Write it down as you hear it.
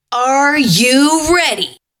Are you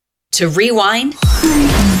ready to rewind?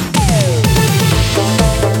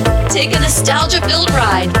 Take a nostalgia-filled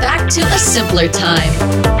ride back to a simpler time.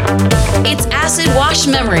 It's Acid Wash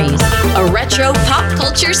Memories, a retro pop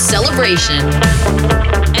culture celebration.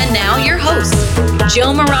 And now your hosts,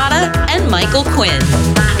 Joe Murata and Michael Quinn.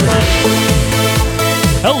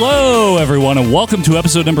 Hello, everyone, and welcome to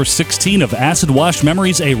episode number 16 of Acid Wash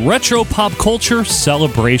Memories, a retro pop culture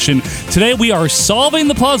celebration. Today, we are solving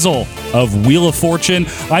the puzzle of Wheel of Fortune.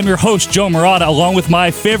 I'm your host, Joe Murata, along with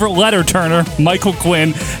my favorite letter turner, Michael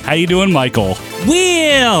Quinn. How you doing, Michael?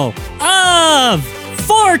 Wheel of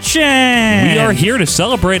Fortune! We are here to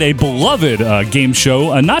celebrate a beloved game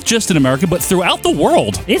show, not just in America, but throughout the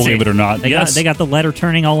world, believe it or not. They got the letter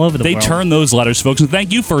turning all over the world. They turn those letters, folks, and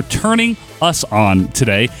thank you for turning us on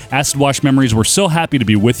today. Acid Wash Memories, we're so happy to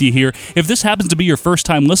be with you here. If this happens to be your first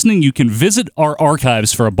time listening, you can visit our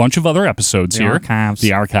archives for a bunch of other episodes here.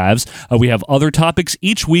 The archives. We have other topics.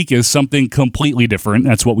 Each week is something completely different.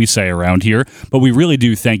 That's what we say around here. But we really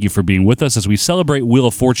do thank you for being with us as we celebrate Wheel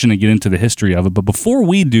of Fortune and get into the history of it. But before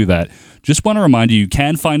we do that, just want to remind you, you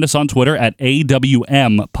can find us on Twitter at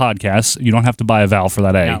AWM Podcasts. You don't have to buy a vowel for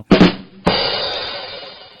that A. No.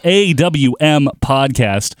 AWM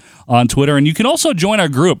Podcast on Twitter, and you can also join our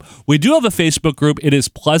group. We do have a Facebook group. It is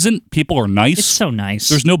pleasant. People are nice. It's so nice.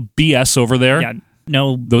 There's no BS over there. Yeah,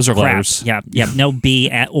 no. Those are crap. letters. Yeah, no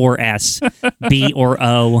B or S, B or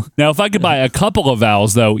O. Now, if I could buy a couple of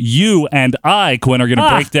vowels, though, you and I, Quinn, are going to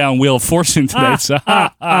break down Wheel of Fortune today.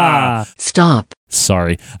 Stop.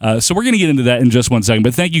 Sorry. So we're going to get into that in just one second,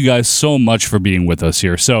 but thank you guys so much for being with us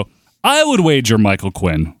here. So I would wager Michael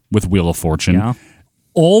Quinn with Wheel of Fortune. Yeah.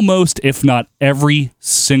 Almost, if not every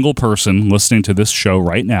single person listening to this show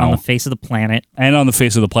right now, On the face of the planet. and on the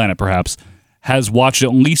face of the planet, perhaps, has watched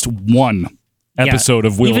at least one episode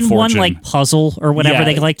of Wheel of Fortune. Even one, like, puzzle or whatever Yeah,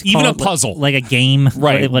 they like to call even it. a puzzle. Like a game,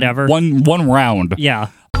 Right. whatever. One round. Yeah.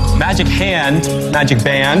 Magic hand, magic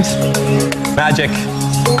band, magic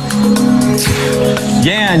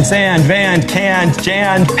yan, sand, van, canned,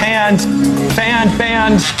 jand, panned, fan,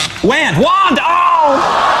 band, wand,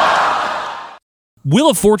 oh!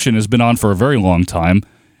 Wheel of Fortune has been on for a very long time.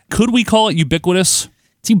 Could we call it ubiquitous?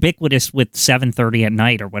 It's ubiquitous with 7:30 at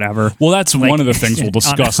night or whatever. Well, that's one of the things we'll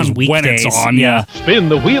discuss on is when it's weekdays, on. Yeah. Spin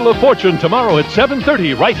the Wheel of Fortune tomorrow at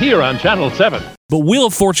 7:30 right here on Channel 7. But Wheel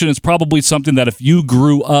of Fortune is probably something that if you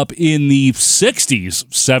grew up in the 60s,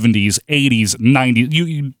 70s, 80s,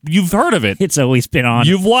 90s, you've heard of it. It's always been on.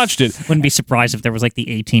 You've watched it. Wouldn't be surprised if there was like the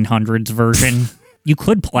 1800s version. You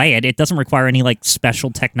could play it. It doesn't require any like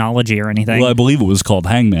special technology or anything. Well, I believe it was called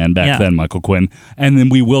Hangman back then, Michael Quinn. And then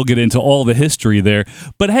we will get into all the history there.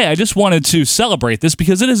 But hey, I just wanted to celebrate this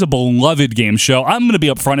because it is a beloved game show. I'm going to be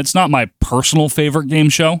upfront. It's not my personal favorite game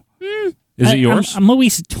show. Is it yours? I'm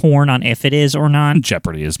always torn on if it is or not.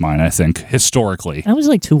 Jeopardy is mine, I think, historically. I was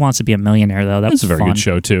like Who Wants to Be a Millionaire, though. That was It's a very fun. good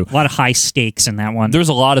show, too. A lot of high stakes in that one. There's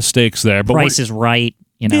a lot of stakes there. But Price is Right.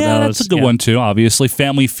 You know, yeah, those. that's a good one, too, obviously.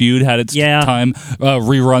 Family Feud had its time.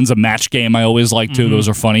 Reruns of Match Game I always like, too. Those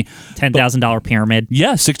are funny. $10,000 Pyramid.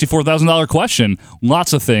 Yeah, $64,000 question.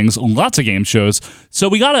 Lots of things, lots of game shows. So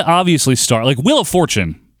we got to obviously start. Like Wheel of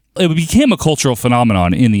Fortune, it became a cultural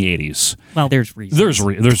phenomenon in the 80s. Well, there's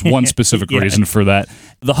reasons. There's one specific reason for that.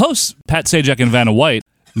 The hosts, Pat Sajak and Vanna White,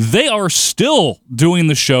 they are still doing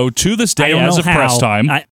the show to this day as of press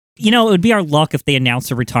time. You know, it would be our luck if they announced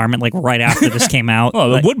their retirement like right after this came out.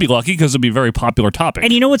 Well, it would be lucky because it'd be a very popular topic.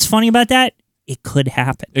 And you know what's funny about that? It could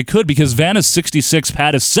happen. It could because Vanna's 66,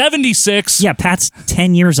 Pat is 76. Yeah, Pat's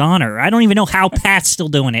 10 years on her. I don't even know how Pat's still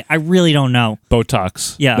doing it. I really don't know.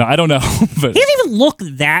 Botox. Yeah. No, I don't know. But he doesn't even look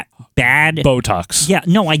that bad. Botox. Yeah,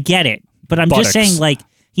 no, I get it. But I'm just saying, like,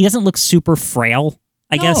 he doesn't look super frail.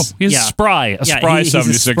 I guess he's spry. A spry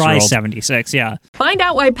 76-year-old. 76, yeah. Find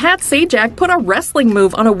out why Pat Sajak put a wrestling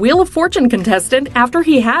move on a Wheel of Fortune contestant after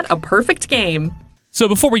he had a perfect game. So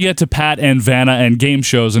before we get to Pat and Vanna and game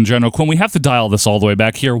shows in general, Quinn, we have to dial this all the way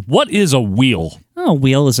back here. What is a wheel? Oh, a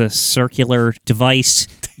wheel is a circular device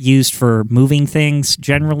used for moving things.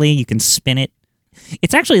 Generally, you can spin it.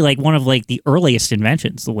 It's actually like one of like the earliest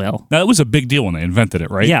inventions, the wheel. Now, it was a big deal when they invented it,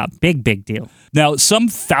 right? Yeah, big deal. Now, some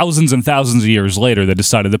thousands and thousands of years later, they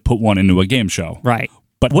decided to put one into a game show. Right.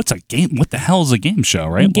 But what's a game? What the hell is a game show,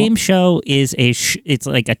 right? A game show is it's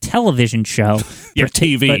like a television show. Yeah,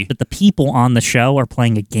 TV. But the people on the show are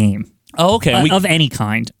playing a game. Oh, okay. Of any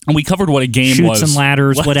kind. And we covered what a game Shoots was. and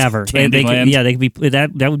ladders, whatever. They could be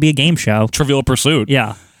that would be a game show. Trivial Pursuit.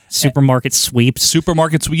 Yeah. Supermarket sweeps.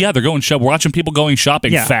 Supermarkets, yeah, they're going shop. We're watching people going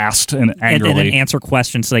shopping fast and angrily. And then answer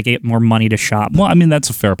questions so they get more money to shop. Well, I mean, that's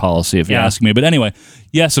a fair policy if you ask me. But anyway,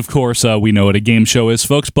 yes, of course, we know what a game show is,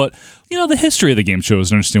 folks. But, the history of the game show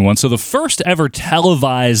is an interesting one. So the first ever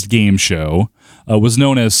televised game show was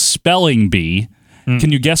known as Spelling Bee.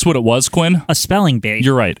 Can you guess what it was, Quinn? A spelling bee.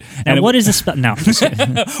 You're right. And what is a spell? No.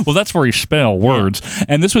 Well, that's where you spell words.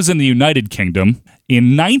 And this was in the United Kingdom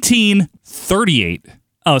in 1938.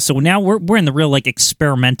 Oh, so now we're in the real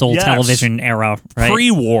experimental television era, right?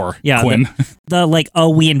 Pre-war, yeah, Quinn.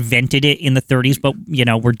 We invented it in the 30s, but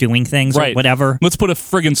we're doing things or whatever. Let's put a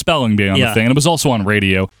friggin' spelling bee on the thing, and it was also on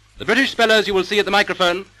radio. The British spellers you will see at the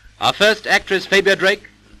microphone are first actress Fabia Drake,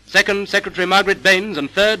 second Secretary Margaret Baines, and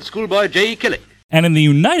third schoolboy J. Killick. And in the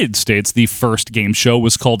United States, the first game show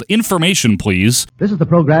was called Information Please. This is the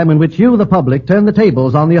program in which you, the public, turn the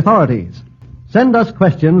tables on the authorities. Send us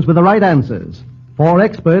questions with the right answers. 4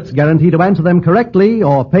 experts guarantee to answer them correctly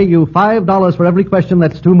or pay you $5 for every question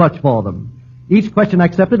that's too much for them. Each question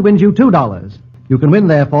accepted wins you $2. You can win,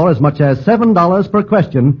 therefore, as much as $7 per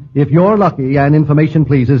question if you're lucky and Information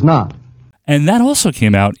Please is not. And that also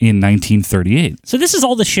came out in 1938. So this is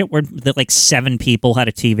all the shit where 7 people had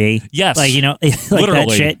a TV. Yes. Literally.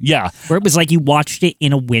 That shit. Yeah. Where it was you watched it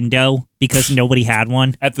in a window because nobody had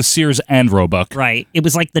one. At the Sears and Roebuck. Right. It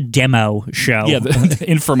was like the demo show. Yeah, the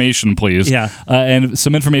Information Please. Yeah. And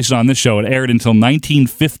some information on this show. It aired until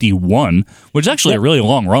 1951, which is actually a really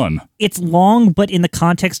long run. It's long, but in the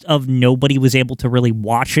context of nobody was able to really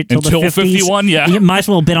watch it till the 50s. 51, yeah. It might as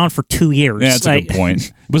well have been on for 2 years. Yeah, that's a good point.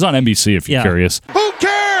 It was on NBC, if you're curious. Who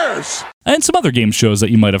cares? And some other game shows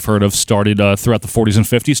that you might have heard of started throughout the 40s and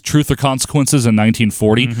 50s. Truth or Consequences in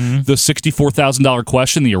 1940. The $64,000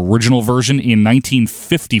 Question, the original version, in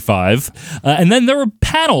 1955. And then there were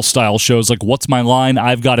panel-style shows like What's My Line?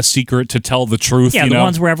 I've Got a Secret to Tell the Truth. Yeah, the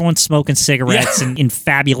ones where everyone's smoking cigarettes and in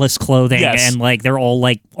fabulous clothing and they're all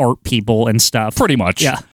art people and stuff. Pretty much.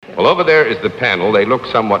 Yeah. Well, over there is the panel. They look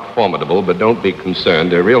somewhat formidable, but don't be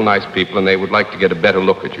concerned. They're real nice people, and they would like to get a better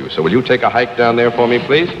look at you. So will you take a hike down there for me,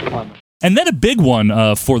 please? And then a big one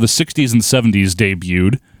for the 60s and 70s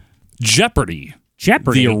debuted, Jeopardy!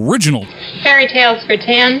 The original. Fairy tales for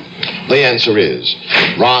 10. The answer is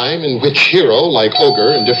rhyme in which hero, like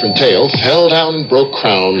ogre in different tale, fell down and broke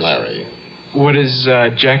crown Larry. What is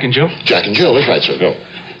Jack and Jill? Jack and Jill is right, sir. Go.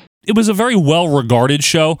 It was a very well-regarded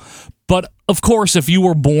show, but of course, if you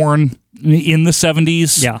were born in the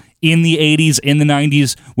 70s, in the 80s, in the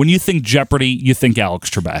 90s, when you think Jeopardy, you think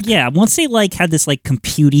Alex Trebek. Yeah, once they had this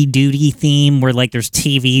computey duty theme where there's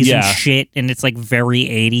TVs and shit, and it's very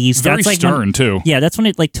 80s. Very stern too. Yeah, that's when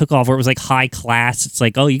it took off. Where it was high class. It's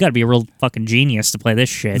oh, you got to be a real fucking genius to play this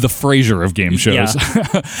shit. The Frasier of game shows.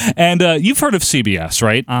 Yeah. And you've heard of CBS,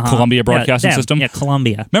 right? Columbia Broadcasting System. Yeah,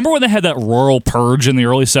 Columbia. Remember when they had that rural purge in the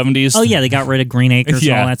early 70s? Oh yeah, they got rid of Green Acres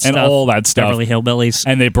and all that stuff. And all that stuff. Beverly Hillbillies.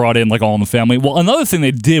 And they brought in All in the Family. Well, another thing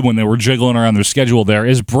they did when they were jiggling around their schedule there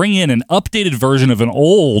is bring in an updated version of an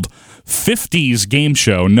old 50s game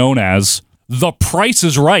show known as The Price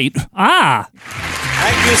is Right. Thank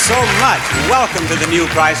you so much. Welcome to the new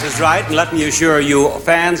Price is Right. And let me assure you,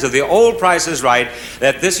 fans of the old Price is Right,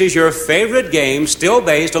 that this is your favorite game, still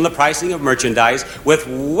based on the pricing of merchandise, with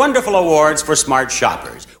wonderful awards for smart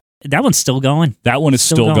shoppers. That one's still going. That one is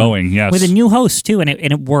still going, yes. With a new host, too, and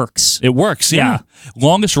it works. It works, yeah.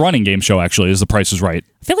 Longest running game show, actually, is The Price is Right.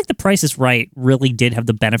 I feel like The Price is Right really did have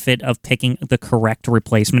the benefit of picking the correct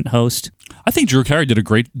replacement host. I think Drew Carey does a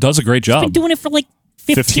great job. He's been doing it for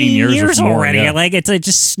 15 years or more, already. Yeah. It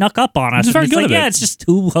just snuck up on us. He's very good at it. Yeah, it's just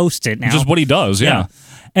who hosts it now. Just what he does, yeah.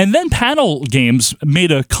 And then panel games made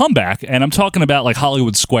a comeback, and I'm talking about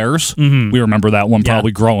Hollywood Squares. We remember that one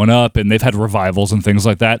probably growing up, and they've had revivals and things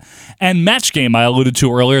like that. And Match Game, I alluded to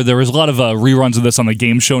earlier, there was a lot of reruns of this on the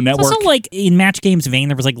Game Show Network. It's also in Match Game's vein,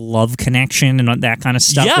 there was Love Connection and that kind of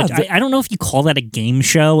stuff. Yeah, I don't know if you call that a game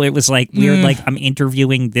show. It was weird, I'm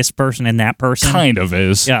interviewing this person and that person. Kind of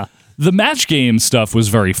is. Yeah. The Match Game stuff was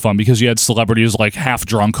very fun because you had celebrities half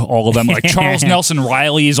drunk, all of them. Charles Nelson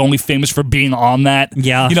Riley is only famous for being on that.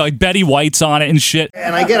 Yeah. Betty White's on it and shit.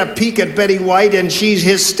 And I get a peek at Betty White and she's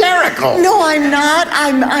hysterical. No, I'm not.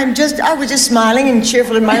 I was just smiling and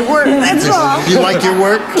cheerful in my work. That's all. You like your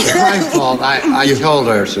work? It's my fault. I told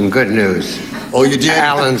her some good news. Oh, you did?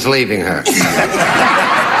 Alan's leaving her.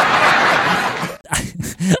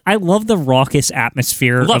 I love the raucous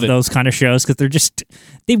atmosphere of those kind of shows because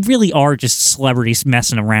they really are just celebrities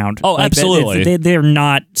messing around. Oh, absolutely. They're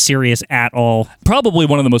not serious at all. Probably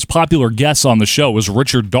one of the most popular guests on the show was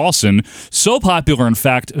Richard Dawson. So popular, in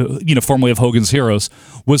fact, formerly of Hogan's Heroes,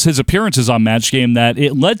 was his appearances on Match Game that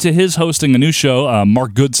it led to his hosting a new show,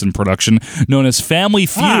 Mark Goodson production, known as Family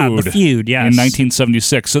Feud. The Feud, yes. In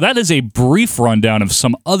 1976. So that is a brief rundown of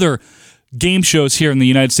some other game shows here in the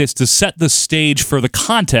United States to set the stage for the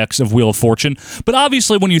context of Wheel of Fortune. But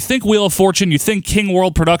obviously, when you think Wheel of Fortune, you think King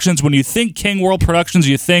World Productions. When you think King World Productions,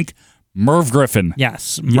 you think Merv Griffin.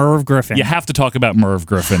 Yes, Merv Griffin. You have to talk about Merv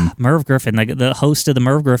Griffin. Merv Griffin, the host of the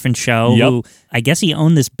Merv Griffin Show, who I guess he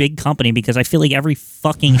owned this big company because I feel like every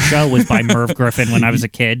fucking show was by Merv Griffin when I was a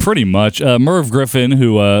kid. Pretty much. Merv Griffin,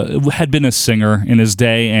 who had been a singer in his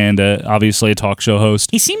day and obviously a talk show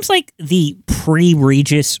host. He seems like the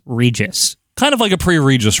pre-Regis Regis. Kind of like a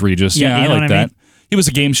pre-Regis Regis. Yeah, I like that. He was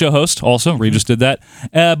a game show host also. Regis did that.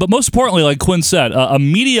 But most importantly, like Quinn said, a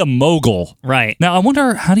media mogul. Right. Now, I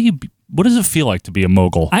wonder, what does it feel like to be a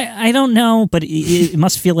mogul? I don't know, but it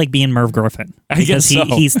must feel like being Merv Griffin. I guess so.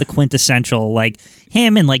 He's the quintessential, like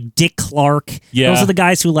him and like Dick Clark. Yeah. Those are the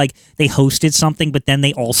guys who like they hosted something, but then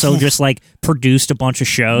they also just like produced a bunch of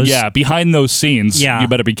shows. Yeah, behind those scenes, you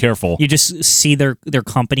better be careful. You just see their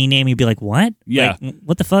company name, you'd be like, what? Yeah. Like,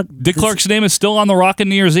 what the fuck? Dick Clark's name is still on the Rockin'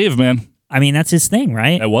 New Year's Eve, man. I mean, that's his thing,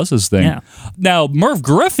 right? That was his thing. Yeah. Now, Merv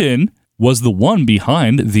Griffin was the one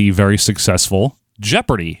behind the very successful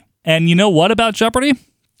Jeopardy! And you know what about Jeopardy!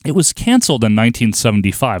 It was canceled in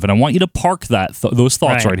 1975, and I want you to park those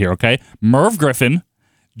thoughts right here, okay? Merv Griffin,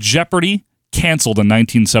 Jeopardy! Canceled in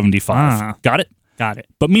 1975. Got it? Got it.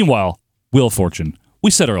 But meanwhile, Wheel of Fortune.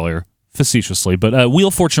 We said earlier, facetiously, but Wheel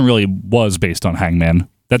of Fortune really was based on Hangman.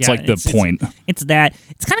 That's like the point. It's that.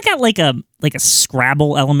 It's kind of got like a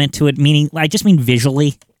Scrabble element to it, meaning I just mean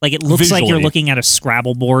visually. Like it looks like you're looking at a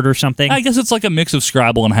Scrabble board or something. I guess it's like a mix of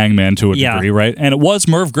Scrabble and Hangman to a degree, right? And it was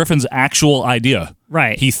Merv Griffin's actual idea.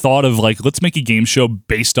 Right. He thought of like, let's make a game show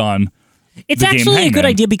based on It's actually a good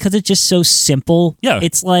idea because it's just so simple. Yeah.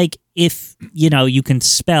 It's like if, you can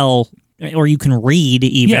spell or you can read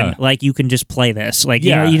even, like you can just play this. Like,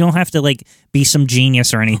 you don't have to like be some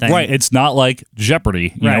genius or anything. Right. It's not like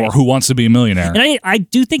Jeopardy, you know, or Who Wants to Be a Millionaire. And I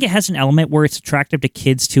do think it has an element where it's attractive to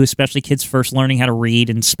kids too, especially kids first learning how to read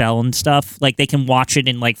and spell and stuff. Like they can watch it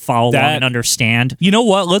and like follow along and understand. You know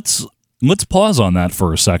what? Let's pause on that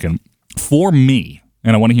for a second. For me,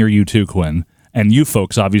 and I want to hear you too, Quinn, and you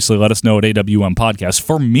folks obviously let us know at AWM Podcast.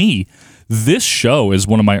 For me, this show is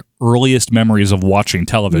one of my earliest memories of watching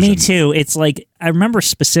television. Me too. It's like, I remember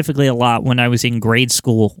specifically a lot when I was in grade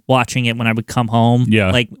school watching it when I would come home,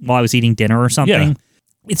 like while I was eating dinner or something. Yeah.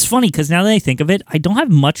 It's funny because now that I think of it, I don't have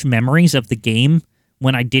much memories of the game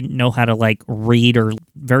when I didn't know how to like read or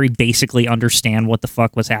very basically understand what the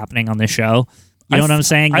fuck was happening on this show. You know what I'm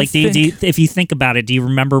saying? Like, if you think about it, do you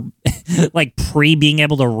remember like being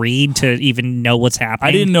able to read to even know what's happening?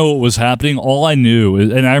 I didn't know what was happening. All I knew,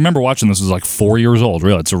 and I remember watching this, was like 4 years old.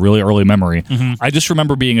 Really, it's a really early memory. Mm-hmm. I just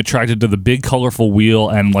remember being attracted to the big colorful wheel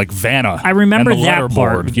and like Vanna. I remember and the that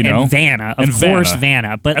part. Letterboard, you know, and Vanna, of course,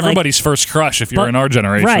 Vanna. But everybody's first crush if you're in our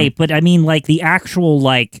generation, right? But I mean, like the actual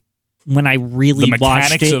like. When I really the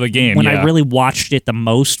watched it, of the game, when I really watched it the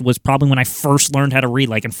most was probably when I first learned how to read,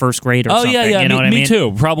 like in first grade or something. Oh, yeah. You know what I mean? Me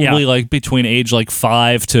too. Probably like between age like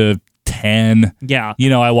 5 to 10. Yeah. You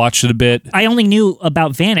know, I watched it a bit. I only knew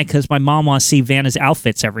about Vanna because my mom wants to see Vanna's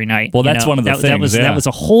outfits every night. Well, that's one of the things. That was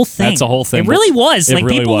a whole thing. That's a whole thing. It really was. It like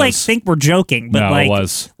really people was. like think we're joking, but no, like, it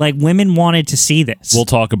was. Like women wanted to see this. We'll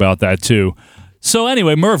talk about that too. So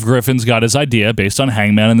anyway, Merv Griffin's got his idea based on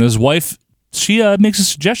Hangman, and his wife, she makes a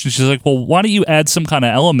suggestion. She's like, well, why don't you add some kind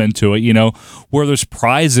of element to it, you know, where there's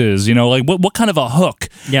prizes, you know, like what kind of a hook?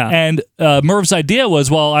 Yeah. And Merv's idea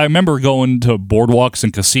was, well, I remember going to boardwalks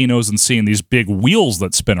and casinos and seeing these big wheels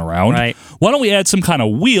that spin around. Right. Why don't we add some kind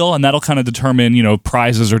of wheel, and that'll kind of determine, you know,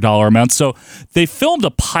 prizes or dollar amounts. So they filmed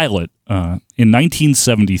a pilot in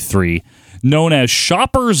 1973 known as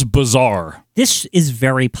Shopper's Bazaar. This is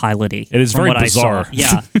very piloty. It is very bizarre.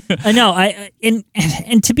 Yeah. I know.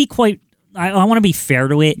 And to be quite, I want to be fair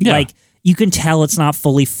to it. Yeah. Like, you can tell it's not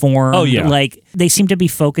fully formed. Oh, yeah. Like, they seem to be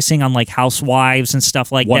focusing on, like, housewives and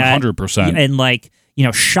stuff like that. 100%. And, like, you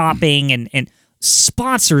know, shopping and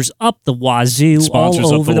sponsors up the wazoo, Sponsors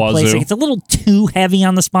all up over the the place. wazoo. Like, it's a little too heavy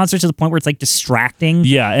on the sponsors to the point where it's like distracting.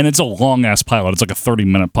 Yeah, and it's a long-ass pilot. It's like a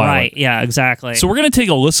 30-minute pilot. Right, yeah, exactly. So we're going to take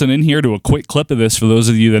a listen in here to a quick clip of this for those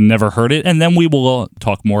of you that never heard it, and then we will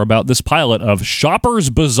talk more about this pilot of Shoppers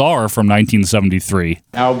Bazaar from 1973.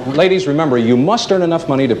 Now, ladies, remember, you must earn enough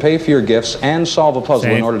money to pay for your gifts and solve a puzzle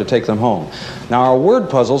in order to take them home. Now, our word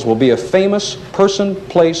puzzles will be a famous person,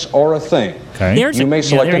 place, or a thing. Okay. You may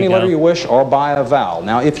select any letter you wish or buy a vowel.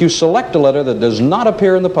 Now, if you select a letter that does not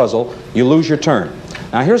appear in the puzzle, you lose your turn.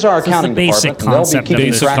 Now, here's our accounting department, and they'll be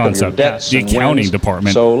keeping track of your debts the and accounting wins.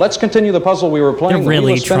 department. So let's continue the puzzle we were playing. They're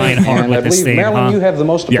really trying hard and with I this believe, thing, Marilyn, huh? you have the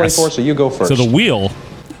most to play for, so you go first. So the wheel,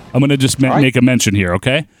 I'm going to just make a mention here,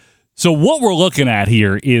 okay? So what we're looking at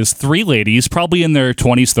here is three ladies, probably in their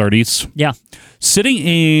 20s, 30s. Yeah. Sitting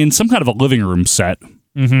in some kind of a living room set.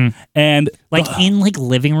 Mm-hmm. And like in like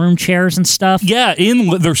living room chairs and stuff. Yeah,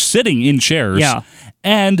 they're sitting in chairs. Yeah.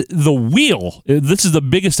 And the wheel, this is the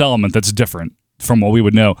biggest element that's different from what we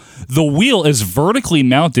would know. The wheel is vertically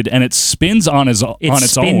mounted and it spins on its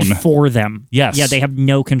own for them. Yes. Yeah, they have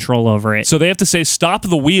no control over it. So they have to say stop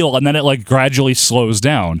the wheel and then it like gradually slows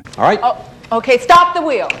down. All right. Oh, okay, stop the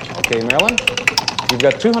wheel. Okay, Marilyn, you've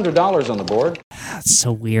got $200 on the board. That's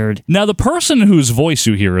so weird. Now the person whose voice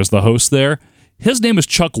you hear as the host there, his name is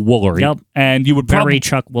Chuck Woolery. Yep. And you would probably... Very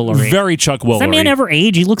Chuck Woolery. Very Chuck Woolery. Does that man ever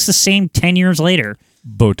age? He looks the same 10 years later.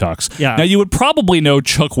 Botox. Yeah. Now, you would probably know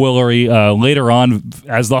Chuck Woolery later on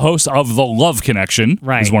as the host of The Love Connection.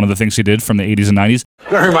 Right. Is one of the things he did from the 80s and 90s. I'm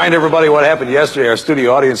going to remind everybody what happened yesterday. Our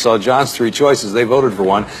studio audience saw John's three choices. They voted for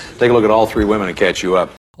one. Take a look at all three women and catch you up.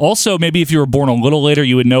 Also, maybe if you were born a little later,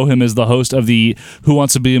 you would know him as the host of the Who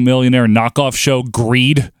Wants to Be a Millionaire knockoff show,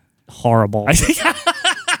 Greed. Horrible.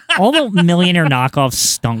 All the Millionaire knockoffs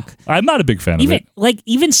stunk. I'm not a big fan of it.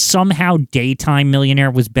 Even somehow Daytime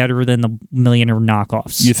Millionaire was better than the Millionaire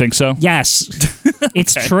knockoffs. You think so? Yes.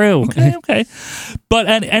 It's true. Okay. But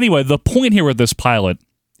anyway, the point here with this pilot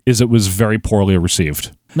is it was very poorly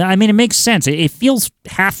received. I mean, it makes sense. It feels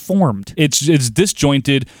half-formed. It's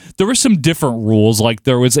disjointed. There were some different rules. Like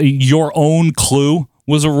there was your own clue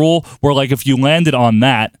was a rule where like if you landed on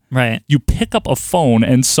that, right, you pick up a phone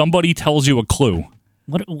and somebody tells you a clue.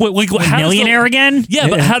 What Millionaire again? Yeah,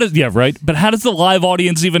 but how does But how does the live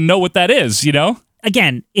audience even know what that is? You know.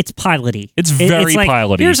 Again, it's piloty. It's very like,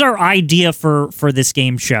 piloty. Here's our idea for this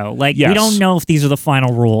game show. Like, we don't know if these are the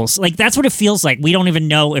final rules. Like, that's what it feels like. We don't even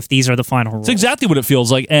know if these are the final rules. It's exactly what it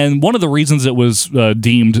feels like. And one of the reasons it was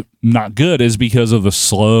deemed not good is because of the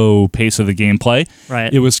slow pace of the gameplay.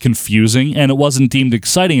 Right. It was confusing, and it wasn't deemed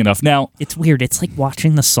exciting enough. Now, it's weird. It's like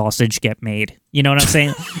watching the sausage get made. You know what I'm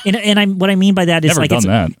saying? What I mean by that is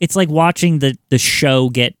it's like watching the show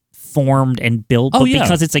get formed and built, but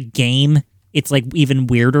because it's a game, it's like even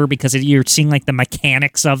weirder because you're seeing like the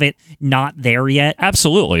mechanics of it not there yet.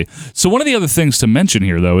 Absolutely. So one of the other things to mention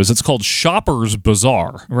here, though, is it's called Shoppers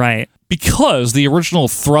Bazaar. Right. Because the original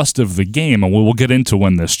thrust of the game, and we'll get into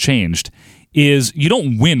when this changed, is you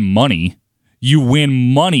don't win money. You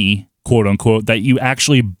win money, quote unquote, that you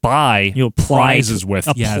actually buy prizes with.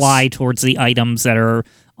 Apply towards the items that are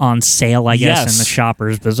on sale, I guess, in the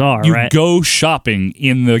Shoppers Bazaar, you right? Go shopping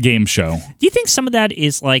in the game show. Do you think some of that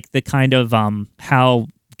is like the kind of how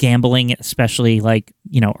gambling, especially like,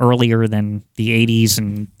 earlier than the 80s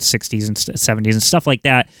and 60s and 70s and stuff like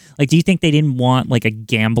that, like, do you think they didn't want like a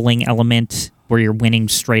gambling element where you're winning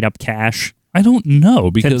straight up cash? I don't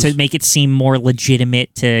know, because to make it seem more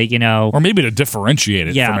legitimate to, or maybe to differentiate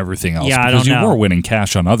it from everything else. Yeah, because I don't know. You were winning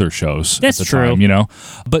cash on other shows. That's at the true. Time,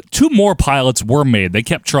 But two more pilots were made. They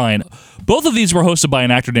kept trying. Both of these were hosted by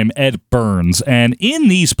an actor named Ed Burns, and in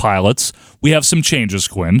these pilots, we have some changes,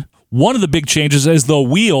 Quinn. One of the big changes is the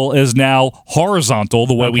wheel is now horizontal,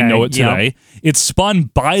 the way we know it today. It's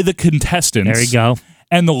spun by the contestants. There you go.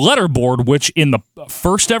 And the letterboard, which in the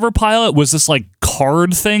first ever pilot was this like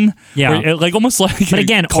card thing, like almost like but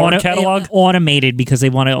again, card catalog, automated because they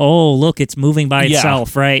want to. Oh, look, it's moving by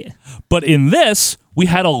itself, right? But in this, we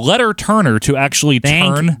had a letter turner to actually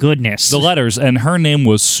turn the letters, and her name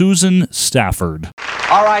was Susan Stafford.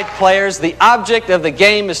 All right, players, the object of the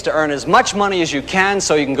game is to earn as much money as you can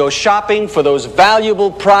so you can go shopping for those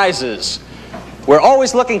valuable prizes. We're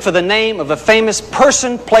always looking for the name of a famous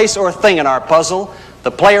person, place, or thing in our puzzle. The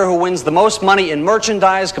player who wins the most money in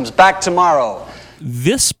merchandise comes back tomorrow.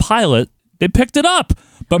 This pilot, they picked it up.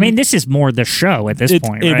 But I mean, this is more the show at this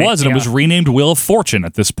point, right? It was, and it was renamed Wheel of Fortune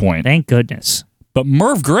at this point. Thank goodness. But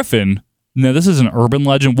Merv Griffin, now this is an urban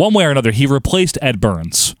legend, one way or another, he replaced Ed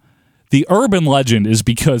Burns. The urban legend is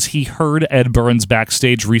because he heard Ed Burns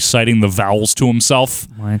backstage reciting the vowels to himself.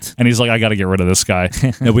 What? And he's like, I got to get rid of this guy.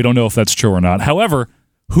 And we don't know if that's true or not. However,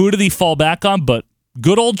 who did he fall back on but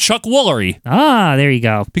good old Chuck Woolery? Ah, there you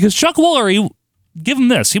go. Because Chuck Woolery, give him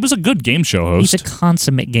this, he was a good game show host. He's a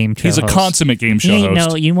consummate game show host. He's a consummate game show host.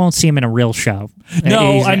 No, you won't see him in a real show.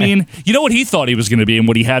 No, I mean, you know what he thought he was going to be and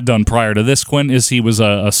what he had done prior to this, Quinn, is he was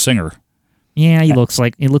a singer. Yeah, he looks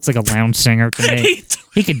like a lounge singer to me.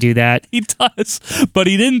 He could do that. He does, but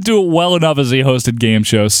he didn't do it well enough as he hosted game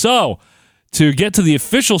shows. So, to get to the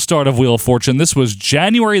official start of Wheel of Fortune, this was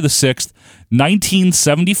January the 6th,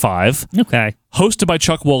 1975. Okay. Hosted by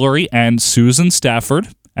Chuck Woolery and Susan Stafford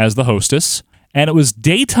as the hostess. And it was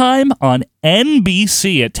daytime on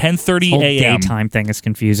NBC at 10:30 a.m. Daytime thing is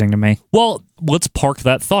confusing to me. Well, let's park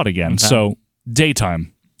that thought again. Okay. So,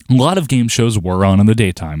 daytime. A lot of game shows were on in the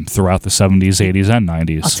daytime throughout the 70s, 80s, and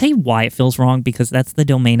 90s. I'll tell you why it feels wrong, because that's the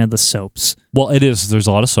domain of the soaps. Well, it is. There's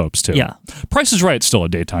a lot of soaps, too. Yeah. Price is Right, still a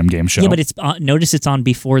daytime game show. Yeah, but it's notice it's on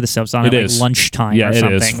before the soaps, on at like lunchtime or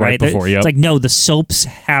something. It is, right before, It's like, no, the soaps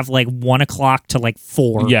have like 1 o'clock to like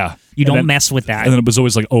 4. Yeah. You don't mess with that. And then it was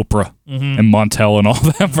always like Oprah and Montel and all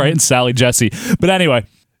them, right? And Sally Jesse. But anyway,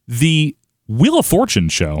 the Wheel of Fortune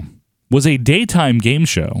show was a daytime game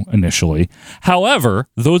show initially. However,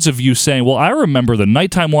 those of you saying, well, I remember the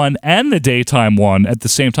nighttime one and the daytime one at the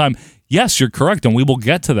same time. Yes, you're correct, and we will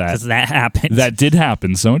get to that. Because that happened. That did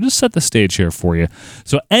happen. So I'll just set the stage here for you.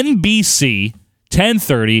 So NBC,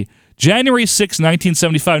 10:30, January 6,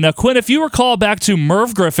 1975. Now, Quinn, if you recall back to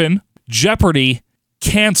Merv Griffin, Jeopardy,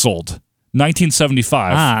 canceled,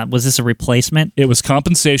 1975. Ah, was this a replacement? It was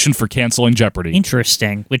compensation for canceling Jeopardy.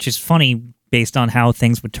 Interesting, which is funny based on how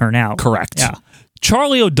things would turn out. Correct. Yeah.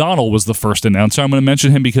 Charlie O'Donnell was the first announcer. I'm going to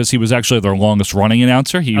mention him because he was actually their longest running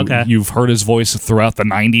announcer. You've heard his voice throughout the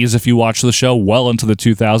 90s if you watch the show, well into the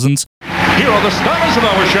 2000s. Here are the stars of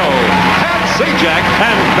our show, Pat Sajak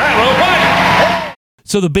and Barrow White.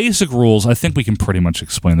 So the basic rules, I think we can pretty much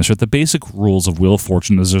explain this, right? The basic rules of Wheel of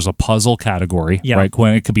Fortune is there's a puzzle category, right,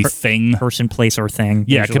 Quinn? It could be thing. Person, place, or thing.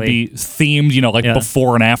 Yeah, usually. It could be themed, like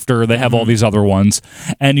before and after. They have all these other ones.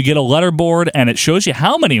 And you get a letter board, and it shows you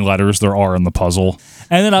how many letters there are in the puzzle.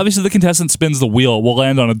 And then obviously the contestant spins the wheel. It will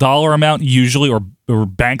land on a dollar amount usually, or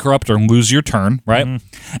bankrupt or lose your turn, right?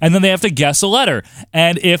 And then they have to guess a letter.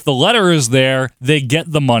 And if the letter is there, they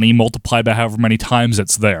get the money multiplied by however many times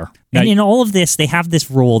it's there. And in all of this, they have this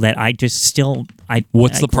rule that I just still...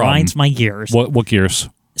 What's the problem? Grinds my gears. What gears?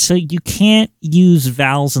 So you can't use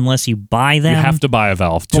vowels unless you buy them. You have to buy a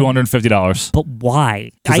valve, $250. But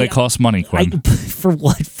why? Because they cost money, Quinn. For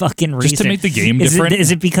what fucking reason? Just to make the game different. Is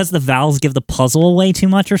it because the vowels give the puzzle away too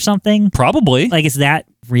much or something? Probably. Like, is that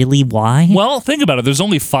really why? Well, think about it. There's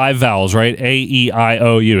only 5 vowels, right? A, E, I,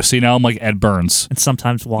 O, U. See, now I'm like Ed Burns. And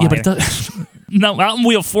sometimes Y. Yeah, but it does... No, out in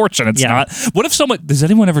Wheel of Fortune, it's not. What if does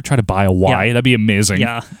anyone ever try to buy a Y? That'd be amazing.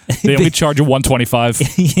 Yeah. They only charge you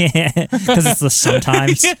 $125. Yeah, because it's the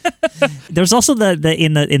sometimes. There's also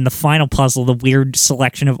in the final puzzle, the weird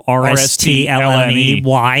selection of RST, LNE,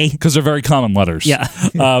 Y. Because they're very common letters. Yeah.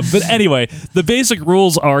 But anyway, the basic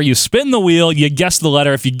rules are you spin the wheel, you guess the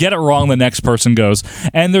letter. If you get it wrong, the next person goes.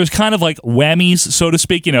 And there's kind of like whammies, so to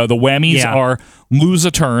speak. The whammies are lose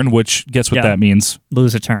a turn, which guess what that means?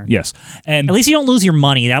 Lose a turn. Yes. And at least you don't lose your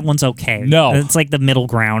money. That one's okay. No. It's like the middle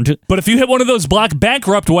ground. But if you hit one of those black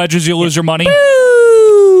bankrupt wedges, you lose your money.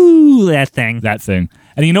 Boo! That thing.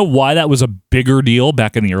 And you know why that was a bigger deal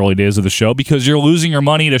back in the early days of the show? Because you're losing your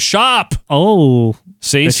money to shop. Oh.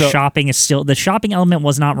 See? The shopping element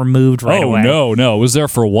was not removed right away. Oh, no. It was there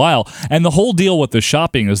for a while. And the whole deal with the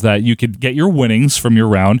shopping is that you could get your winnings from your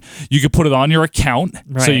round. You could put it on your account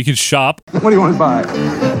so you could shop. What do you want to buy?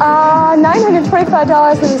 $925.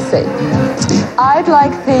 Let me see. I'd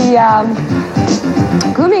like the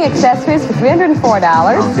grooming accessories for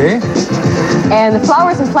 $304. Okay. And the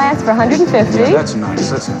flowers and plants for $150. Yeah, that's nice.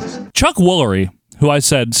 Chuck Woolery, who I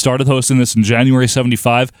said started hosting this in January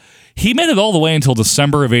 75, he made it all the way until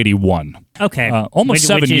December of 81. Okay. Almost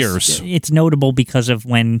 7 years. It's notable because of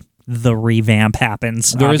when the revamp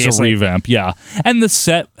happens. There is a revamp, yeah. And the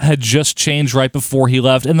set had just changed right before he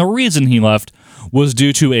left. And the reason he left was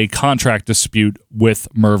due to a contract dispute with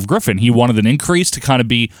Merv Griffin. He wanted an increase to kind of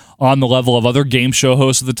be on the level of other game show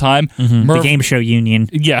hosts at the time. The game show union.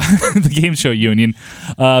 Yeah, the game show union.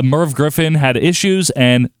 Merv Griffin had issues,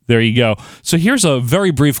 and there you go. So here's a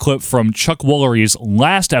very brief clip from Chuck Woolery's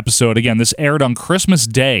last episode. Again, this aired on Christmas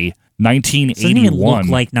Day, 1981. Doesn't even look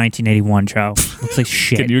like 1981, Joe. Looks like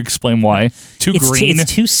shit. Can you explain why? Too green.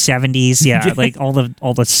 It's too 70s. Yeah, like all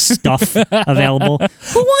the stuff available.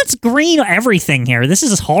 Who wants green everything here? This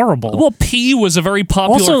is horrible. Well, P was a very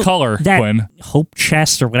popular also, color. That Quinn. Hope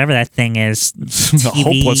chest or whatever that thing is. The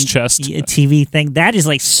hopeless chest. TV thing. That is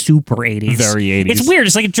like super 80s. Very 80s. It's weird.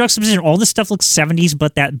 It's like a juxtaposition. All this stuff looks 70s,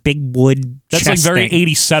 but that big wood. That's like very thing.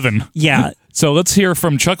 87. Yeah. So let's hear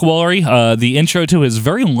from Chuck Woolery, the intro to his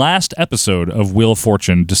very last episode of Wheel of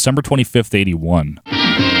Fortune, December 25th, 81.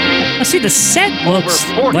 I see the set looks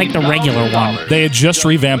like the regular one. They had just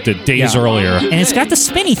revamped it days earlier. And it's got the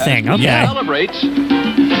spinny thing. Okay. Celebrates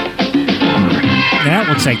that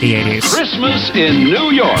looks like the 80s. Christmas in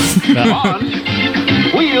New York on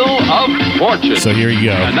Wheel of Fortune. So here you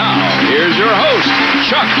go. And now, here's your host,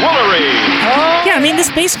 Chuck Woolery. Yeah, I mean,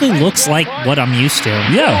 this basically looks like what I'm used to.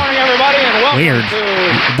 Yeah. Good morning, everybody, and welcome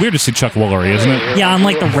Weird. Weird to see Chuck Woolery, isn't it? Yeah, on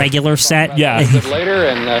like the regular set. Yeah. Later,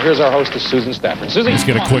 and here's our hostess, Susan Stafford. Susan, let's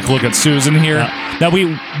get a quick look at Susan here. Yeah. Now,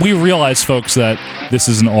 we realize, folks, that this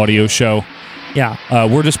is an audio show. Yeah.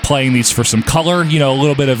 We're just playing these for some color, a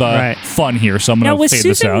little bit of fun here. So I'm going to fade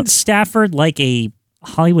this out. Now, was Susan Stafford like a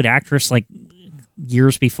Hollywood actress like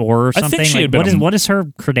years before or something? I think she had like, been what is her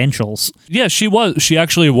credentials? Yeah, she was. She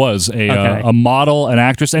actually was a model, an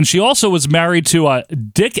actress, and she also was married to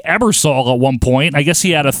Dick Ebersol at one point. I guess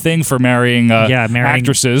he had a thing for marrying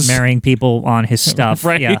actresses, marrying people on his stuff.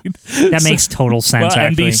 Right? Yeah. That makes total sense. Well,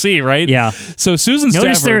 actually. NBC, right? Yeah. So Susan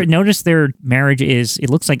Stafford. Notice their marriage it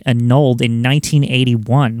looks like annulled in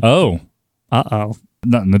 1981. Oh. Uh-oh.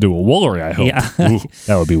 Nothing to do with Woolery, I hope. Yeah. Ooh,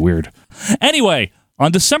 that would be weird. Anyway.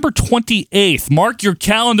 On December 28th, mark your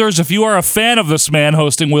calendars if you are a fan of this man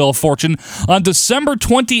hosting Wheel of Fortune. On December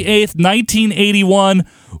 28th, 1981,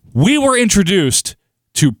 we were introduced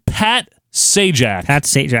to Pat Sajak. Pat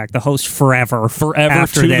Sajak, the host forever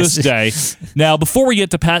to this day. Now, before we get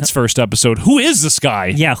to Pat's first episode, who is this guy?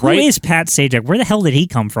 Yeah, who is Pat Sajak? Where the hell did he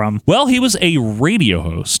come from? Well, he was a radio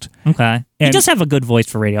host. Okay. He does have a good voice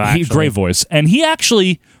for radio, actually. Great voice. And he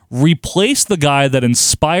actually replaced the guy that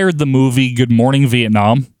inspired the movie Good Morning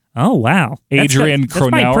Vietnam. Oh, wow. Adrian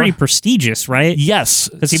Cronauer. That's pretty prestigious, right? Yes.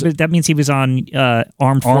 That means he was on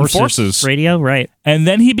Armed Forces radio, right? And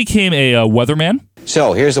then he became a weatherman.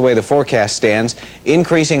 So here's the way the forecast stands.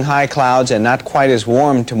 Increasing high clouds and not quite as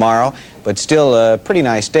warm tomorrow, but still a pretty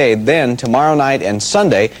nice day. Then tomorrow night and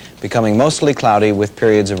Sunday becoming mostly cloudy with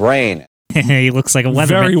periods of rain. He looks like a weatherman.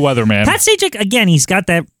 Very weatherman. Pat Sajak, again, he's got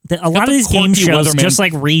that. A lot of these game shows, just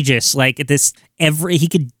like Regis, like this. He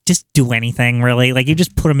could just do anything, really. Like you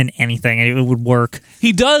just put him in anything, and it would work.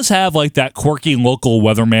 He does have like that quirky local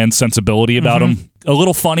weatherman sensibility about him. A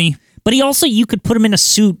little funny. But he also, you could put him in a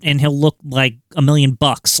suit and he'll look like $1 million.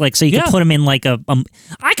 Like, so you could put him in like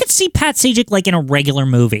I could see Pat Sajak like in a regular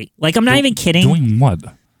movie. Like, I'm not even kidding. Doing what?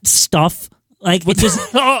 Stuff. Like it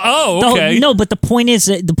just okay. No, but the point is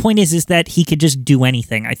that he could just do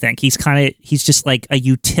anything. I think he's just like a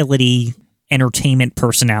utility entertainment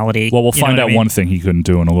personality. Well, we'll find out one thing he couldn't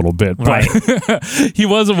do in a little bit. Right. But he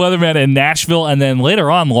was a weatherman in Nashville and then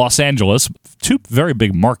later on Los Angeles, two very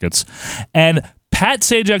big markets. And Pat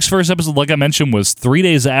Sajak's first episode, like I mentioned, was 3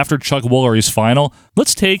 days after Chuck Woolery's final.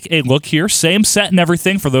 Let's take a look here. Same set and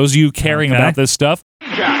everything for those of you caring about this stuff.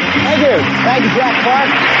 Thank you. Thank you, Jack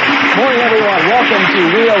Clark. Morning, everyone. Welcome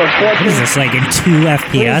to Wheel of Fortune. What is this, like in 2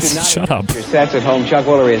 FPS? Shut up. Your sets at home. Chuck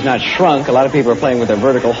Woolery has not shrunk. A lot of people are playing with a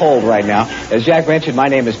vertical hold right now. As Jack mentioned, my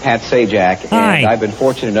name is Pat Sajak. Hi. And I've been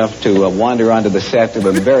fortunate enough to wander onto the set of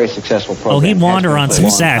a very successful program. Oh, he'd wander on some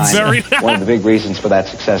sets. One of the big reasons for that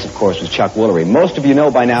success, of course, was Chuck Woolery. Most of you know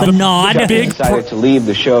by now the nod. Chuck decided to leave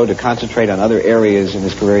the show to concentrate on other areas in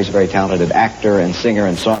his career. He's a very talented actor and singer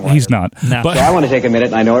and songwriter. He's not. No. So I want to take a minute,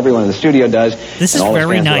 and I know everyone in the studio does. This is and all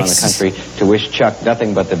very the fans nice. around the country to wish Chuck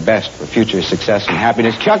nothing but the best for future success and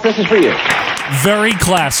happiness. Chuck, this is for you. Very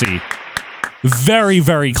classy. Very,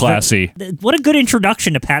 very classy. What a good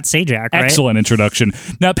introduction to Pat Sajak, right? Excellent introduction.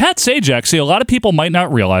 Now, Pat Sajak, see, a lot of people might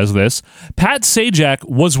not realize this. Pat Sajak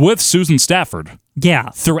was with Susan Stafford. Yeah.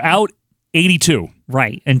 Throughout 82.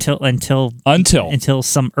 Right. Until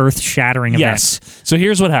some earth-shattering event. Yes. So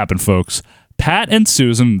here's what happened, folks. Pat and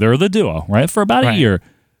Susan, they're the duo, right? For about a year.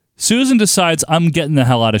 Susan decides, I'm getting the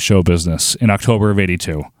hell out of show business in October of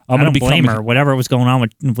 82. I don't blame her. Whatever was going on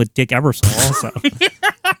with Dick Ebersol also.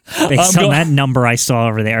 Based on that number I saw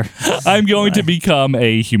over there. I'm going to become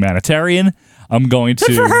a humanitarian. I'm going to...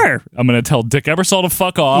 Good for her. I'm going to tell Dick Ebersol to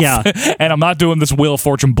fuck off. Yeah. And I'm not doing this Wheel of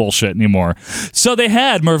Fortune bullshit anymore. So they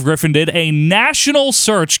had, Merv Griffin did, a national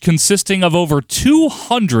search consisting of over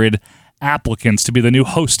 200 applicants to be the new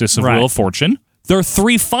hostess of Wheel of Fortune. There are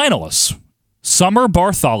 3 finalists. Summer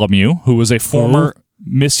Bartholomew, who was a former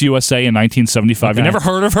Miss USA in 1975. You never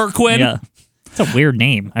heard of her, Quinn? Yeah. It's a weird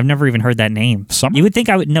name. I've never even heard that name. Summer? You would think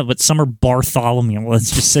I would know, but Summer Bartholomew. Well,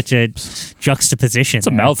 it's just such a juxtaposition. It's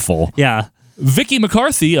a mouthful. Yeah. Vicky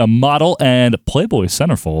McCarthy, a model and Playboy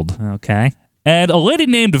centerfold. Okay. And a lady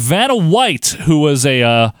named Vanna White, who was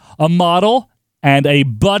a model and a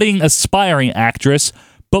budding, aspiring actress.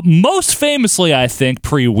 But most famously, I think,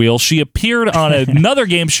 pre-Wheel, she appeared on another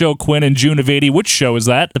game show, Quinn, in June of 80. Which show is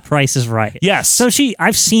that? The Price is Right. Yes. So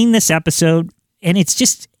I've seen this episode, and it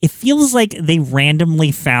feels like they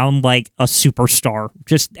randomly found like a superstar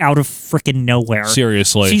just out of freaking nowhere.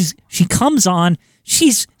 Seriously. She comes on.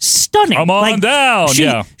 She's stunning. Come on down.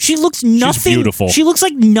 She looks nothing. She's beautiful. She looks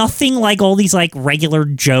like nothing like all these like regular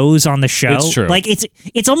Joes on the show. It's true. Like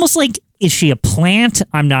it's almost like, is she a plant?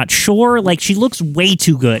 I'm not sure. Like she looks way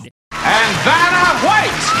too good. And Vanna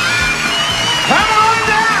White! Come on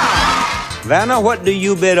down! Vanna, what do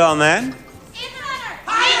you bid on that?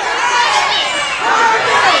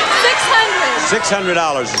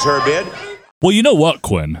 $600 is her bid. Well, you know what,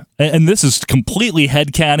 Quinn? And this is completely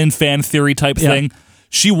headcanon, fan theory type thing.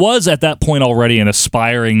 She was, at that point already, an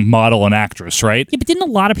aspiring model and actress, right? Yeah, but didn't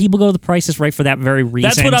a lot of people go to The Price is Right for that very reason?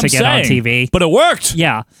 That's what I'm get on saying. TV? But it worked.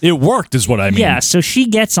 Yeah. It worked is what I mean. Yeah, so she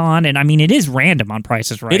gets on, and I mean, it is random on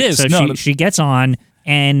Price is Right. It is. So she gets on,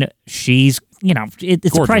 and she's,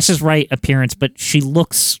 it's a Price is Right appearance, but she's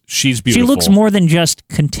beautiful. She looks more than just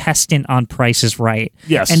contestant on Price is Right.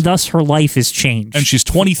 Yes. And thus her life is changed. And she's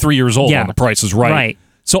 23 years old on The Price is Right. Right.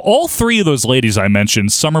 So all three of those ladies I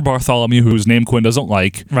mentioned, Summer Bartholomew, whose name Quinn doesn't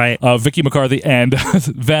like, right? Vicky McCarthy, and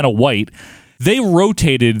Vanna White, they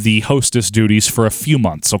rotated the hostess duties for a few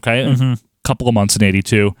months, okay? A couple of months in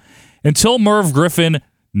 82, until Merv Griffin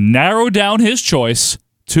narrowed down his choice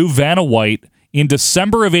to Vanna White in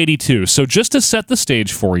December of 82. So just to set the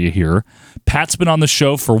stage for you here, Pat's been on the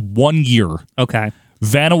show for 1 year. Okay.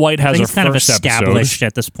 Vanna White has her first kind of established episode.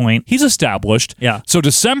 at this point. He's established. Yeah. So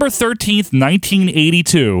December 13th,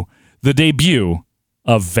 1982, the debut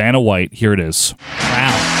of Vanna White. Here it is.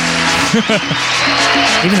 Wow.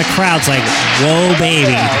 Even the crowd's like, whoa,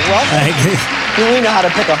 baby. Yeah, welcome. We know how to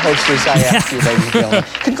pick a hostess, I ask you, ladies and gentlemen.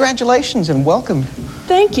 Congratulations and welcome.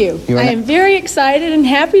 Thank you. I am very excited and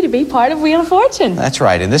happy to be part of Wheel of Fortune. That's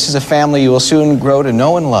right, and this is a family you will soon grow to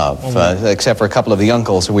know and love, except for a couple of the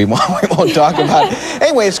uncles who we won't talk about.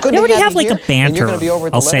 Anyway, it's good to have like you a banter.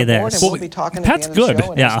 I'll say this. We'll be talking Pat's at the end good.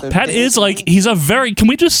 of the show, Yeah. Pat is like, he's a very, can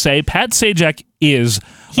we just say, Pat Sajak is...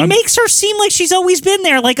 He makes her seem like she's always been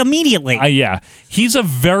there, like immediately. Yeah. He's a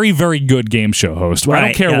very, very good game show host. I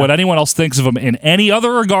don't care what anyone else thinks of him in any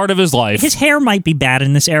other regard of his life. His hair might be bad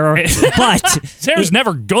in this era, but... His hair's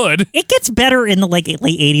never good. It gets better in the late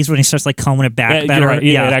 80s when he starts like combing it back better. You're right.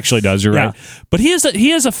 Yeah, it actually does. You're right. But he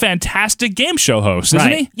is a fantastic game show host,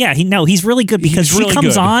 isn't he? Yeah, he's really good because she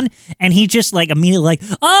comes on and he just like immediately like,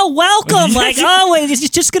 oh, welcome. Like, oh, it's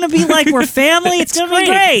just going to be like we're family. It's going to be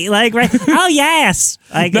great. Like, right? Oh, yes.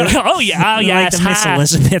 Like, oh yeah, like the Miss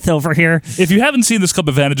Elizabeth over here. If you haven't seen this clip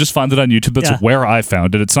of Vanna, just find it on YouTube. That's where I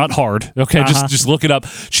found it. It's not hard. Okay, just look it up.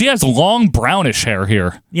 She has long brownish hair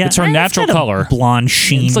here. Yeah, it's her natural color. Blonde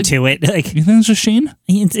sheen to it. Like, you think it's a sheen?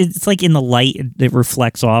 It's like in the light it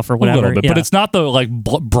reflects off or whatever. A little bit, but it's not the like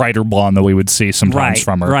brighter blonde that we would see sometimes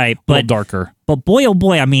from her. Right, a little darker. But boy, oh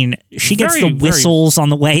boy, I mean, she gets the whistles on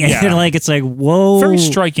the way in. Like it's like, whoa, very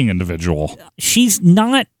striking individual. She's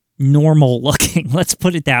not normal looking. Let's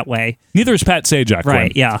put it that way. Neither is Pat Sajak.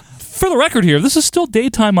 Right, yeah. For the record here, this is still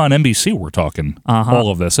daytime on NBC we're talking all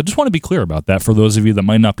of this. I just want to be clear about that for those of you that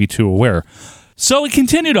might not be too aware. So it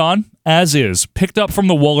continued on, as is. Picked up from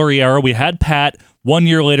the Woolery era. We had Pat. 1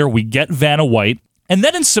 year later, we get Vanna White. And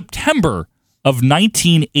then in September of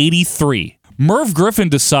 1983, Merv Griffin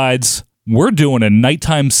decides we're doing a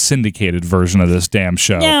nighttime syndicated version of this damn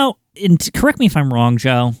show. Now, and correct me if I'm wrong,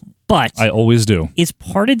 Joe, but I always do. Is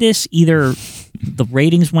part of this either the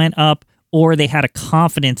ratings went up or they had a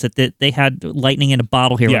confidence that they had lightning in a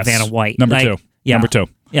bottle here with Vanna White? Number two. Yeah. Number two.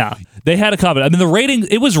 Yeah. They had a confidence. I mean, the rating,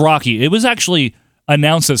 it was rocky. It was actually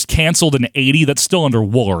announced as canceled in 80. That's still under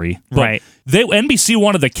Woolery. Right. NBC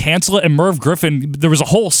wanted to cancel it, and Merv Griffin, there was a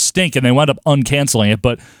whole stink, and they wound up uncanceling it.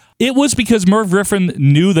 But it was because Merv Griffin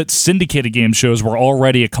knew that syndicated game shows were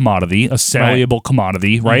already a commodity, a saleable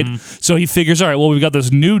commodity, right? So he figures, all right, well, we've got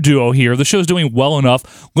this new duo here. The show's doing well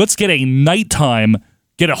enough. Let's get a nighttime,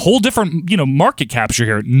 get a whole different, market capture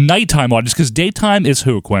here. Nighttime audience, because daytime is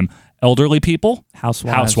who, Quinn? Elderly people?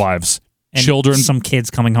 Housewives. And children. Some kids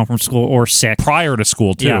coming home from school or sick. Prior to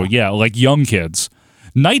school, too. Yeah, like young kids.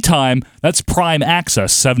 Nighttime, that's prime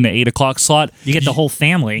access, 7 to 8 o'clock slot. You get the whole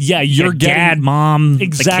family. Yeah, you're getting dad, mom,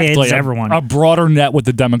 exactly, the kids, everyone. A broader net with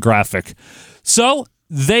the demographic. So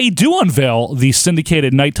they do unveil the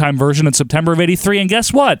syndicated nighttime version in September of '83, and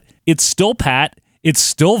guess what? It's still Pat. It's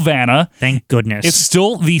still Vanna. Thank goodness. It's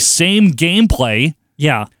still the same gameplay.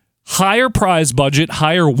 Yeah. Higher prize budget,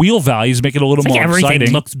 higher wheel values, make it a little more everything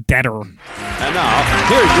exciting. Looks better. And now,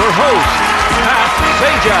 here's your host, Pat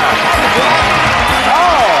Sajak.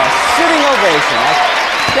 Oh, sitting ovation. I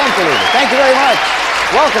can't believe it. Thank you very much.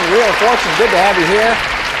 Welcome to Wheel of Fortune. Good to have you here.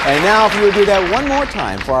 And now, if you would do that one more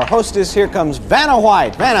time for our hostess, here comes Vanna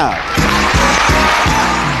White. Vanna.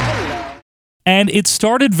 And it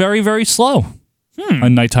started very, very slow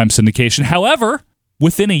on nighttime syndication. However,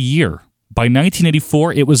 within a year, by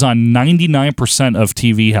 1984, it was on 99% of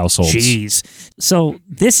TV households. Jeez. So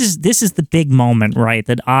this is the big moment, right,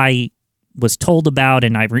 that I was told about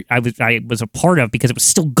and I was a part of because it was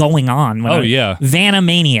still going on.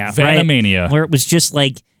 Vanna-mania. Vanna-mania. Right? Where it was just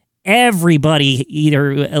like everybody,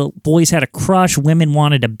 either boys had a crush, women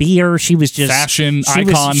wanted to be her. She was just... Fashion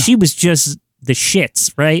icon. She was just... the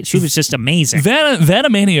shits, right? She was just amazing.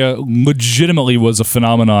 Vanna-mania legitimately was a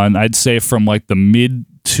phenomenon, I'd say, from like the mid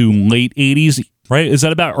to late 80s, right? Is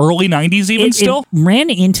that about early 90s even still? It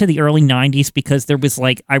ran into the early 90s because there was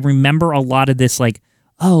like, I remember a lot of this like,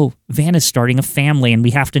 oh, Vanna's starting a family and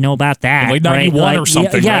we have to know about that. Like 91 right? or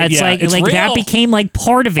something, yeah, right? It's like it's real. that became like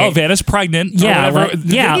part of it. Oh, Vanna's pregnant. Yeah, or whatever.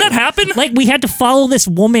 Didn't that happen? Like we had to follow this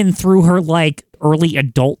woman through her like early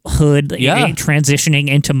adulthood, transitioning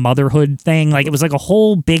into motherhood thing. Like it was like a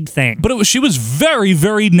whole big thing. But she was very,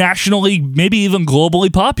 very nationally, maybe even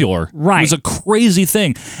globally popular. Right. It was a crazy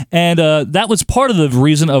thing. And that was part of the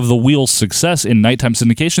reason of the Wheel's success in nighttime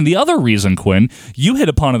syndication. The other reason, Quinn, you hit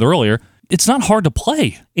upon it earlier, it's not hard to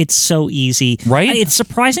play. It's so easy. Right? It's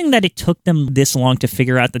surprising that it took them this long to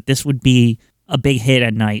figure out that this would be a big hit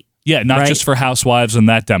at night. Yeah, not just for housewives and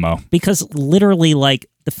that demo. Because literally, like,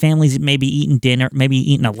 the families maybe eating dinner, maybe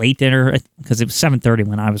eating a late dinner, because it was 7:30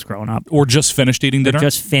 when I was growing up. Or just finished eating dinner?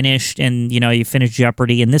 Just finished, and, you finish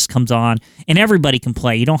Jeopardy, and this comes on, and everybody can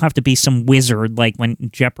play. You don't have to be some wizard, like, when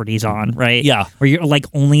Jeopardy's on, right? Yeah. Or you're, like,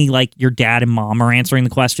 only, like, your dad and mom are answering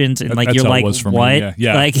the questions, and, like, that's you're how like, it was for what? Me.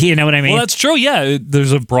 Yeah. Like, you know what I mean? Well, that's true, yeah.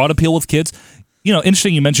 There's a broad appeal with kids.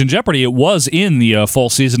 Interesting you mentioned Jeopardy. It was in the fall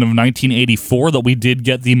season of 1984 that we did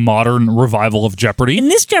get the modern revival of Jeopardy. And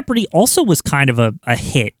this Jeopardy also was kind of a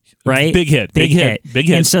hit, right? Big hit.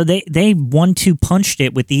 And so they 1-2 punched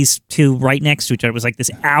it with these two right next to each other. It was like this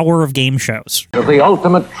hour of game shows. The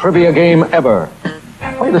ultimate trivia game ever.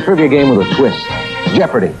 Play the trivia game with a twist.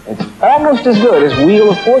 Jeopardy. It's almost as good as Wheel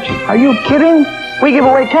of Fortune. Are you kidding? We give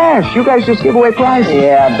away cash. You guys just give away prizes.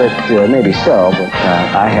 Yeah, but maybe so. But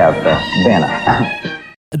I have Vanna.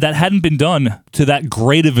 That hadn't been done to that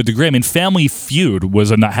great of a degree. I mean, Family Feud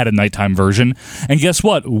had a nighttime version. And guess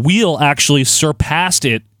what? Wheel actually surpassed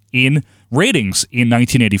it in ratings in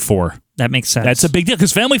 1984. That makes sense. That's a big deal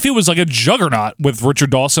because Family Feud was like a juggernaut with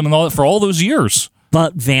Richard Dawson and all that for all those years.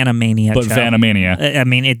 But Vanna-mania. Vanna-mania. I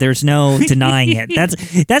mean, there's no denying it.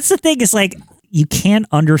 That's the thing. Is like you can't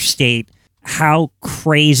understate how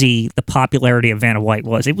crazy the popularity of Vanna White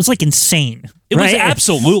was. It was like insane. It was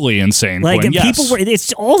absolutely insane. Like Quinn, people were.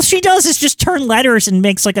 It's all she does is just turn letters and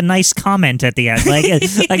makes like a nice comment at the end. Like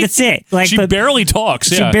that's it. Like she barely talks.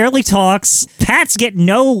 She barely talks. Pat's getting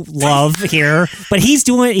no love here, but he's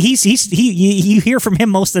doing. You hear from him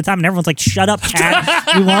most of the time, and everyone's like, "Shut up,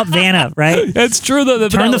 Pat. We want Vanna." Right? It's true though.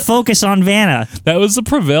 Turn the focus on Vanna. That was the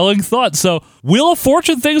prevailing thought. So Wheel of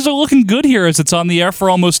Fortune, things are looking good here as it's on the air for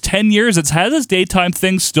almost 10 years. It's had its daytime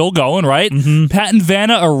thing still going, right? Mm-hmm. Pat and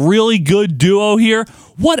Vanna, a really good duo here.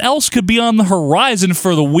 What else could be on the horizon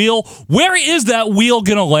for the Wheel? Where is that wheel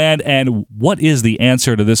going to land? And what is the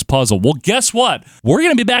answer to this puzzle? Well, guess what? We're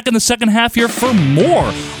going to be back in the second half here for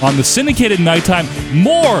more on the syndicated nighttime,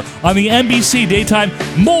 more on the NBC daytime,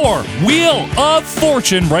 more Wheel of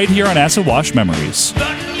Fortune right here on Acid Wash Memories.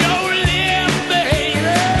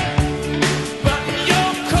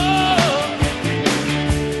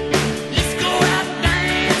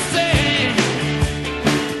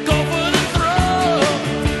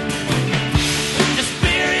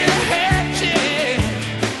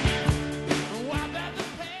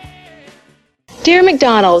 Dear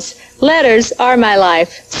McDonald's, letters are my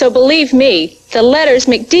life. So believe me, the letters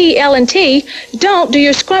McD, L, and T don't do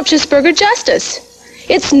your scrumptious burger justice.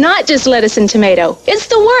 It's not just lettuce and tomato. It's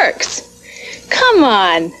the works. Come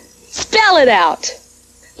on, spell it out.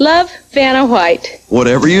 Love, Vanna White.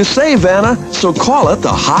 Whatever you say, Vanna. So call it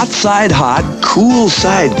the hot side hot, cool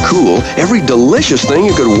side cool, every delicious thing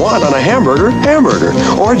you could want on a hamburger.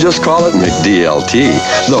 Or just call it McDLT,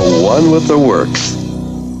 the one with the works.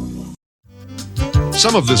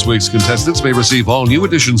 Some of this week's contestants may receive all new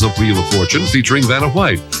editions of Wheel of Fortune featuring Vanna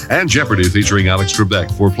White and Jeopardy featuring Alex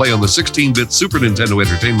Trebek for play on the 16-bit Super Nintendo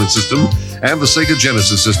Entertainment System and the Sega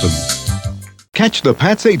Genesis System. Catch the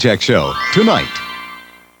Pat Sajak Show tonight.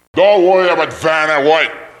 Don't worry about Vanna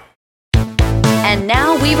White. And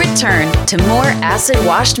now we return to more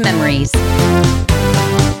acid-washed memories.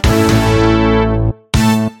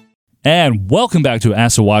 And welcome back to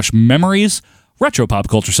Acid Wash Memories, Retro Pop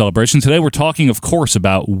Culture Celebration. Today we're talking, of course,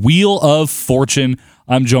 about Wheel of Fortune.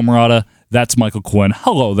 I'm Joe Morata. That's Michael Quinn.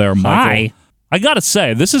 Hello there, Michael. Hi. I gotta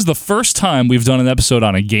say, this is the first time we've done an episode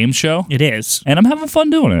on a game show. It is. And I'm having fun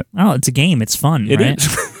doing it. Oh, it's a game. It's fun, It right?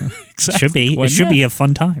 is. Exactly. Should be. It should be a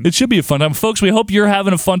fun time. It should be a fun time. Folks, we hope you're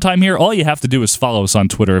having a fun time here. All you have to do is follow us on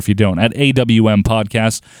Twitter if you don't, at AWM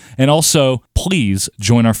Podcast. And also, please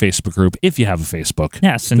join our Facebook group if you have a Facebook.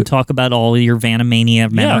 Yes, and talk about all your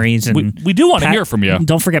Vanamania memories. Yeah, and we do want to hear from you.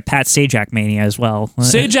 Don't forget Pat Sajak Mania as well.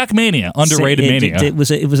 Sajak Mania, underrated mania. It was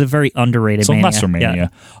a very underrated mania. It's a lesser mania. Yeah.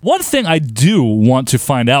 One thing I do want to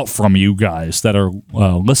find out from you guys that are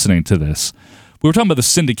listening to this, we were talking about the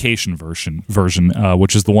syndication version,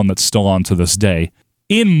 which is the one that's still on to this day.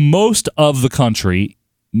 In most of the country,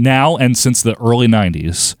 now and since the early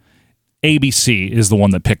 90s, ABC is the one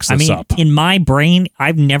that picks this up. In my brain,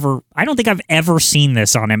 I don't think I've ever seen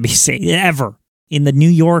this on NBC, ever. In the New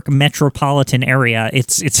York metropolitan area,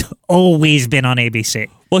 it's always been on ABC.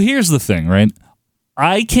 Well, here's the thing, right?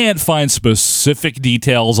 I can't find specific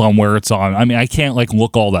details on where it's on. I mean, I can't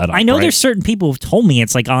look all that up. I know right? There's certain people who've told me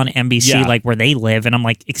it's on NBC, where they live, and I'm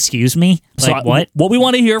like, excuse me? What? What we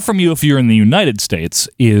want to hear from you if you're in the United States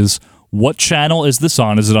is what channel is this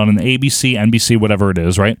on? Is it on an ABC, NBC, whatever it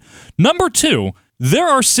is, right? Number two, there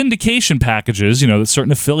are syndication packages, that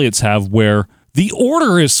certain affiliates have where the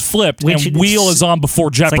order is flipped and Wheel is on before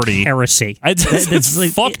Jeopardy. It's like heresy.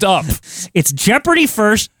 It's fucked up. It's Jeopardy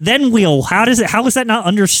first, then Wheel. How is that not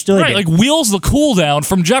understood? Right, Wheel's the cool down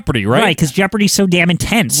from Jeopardy, right? Right, because Jeopardy's so damn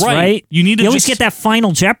intense, right? You always get that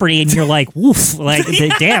final Jeopardy, and you're like, woof,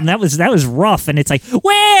 damn, that was rough. And it's like,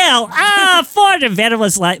 Fortune.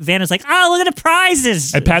 Vanna's like, oh, look at the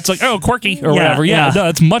prizes. And Pat's like, oh, quirky or whatever. Yeah, no,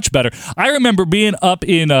 it's much better. I remember being up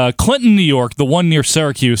in Clinton, New York, the one near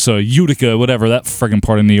Syracuse, Utica, whatever, that friggin'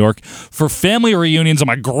 part of New York, for family reunions of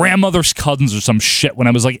my grandmother's cousins or some shit when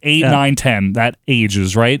I was 8, 9, 10, that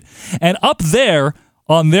ages, right? And up there,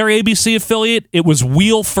 on their ABC affiliate, it was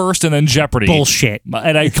Wheel first and then Jeopardy. Bullshit.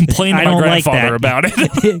 And I complained to my grandfather about it.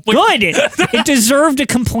 Good. It deserved a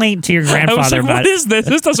complaint to your grandfather about what is this?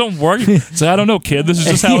 This doesn't work. So I don't know, kid. This is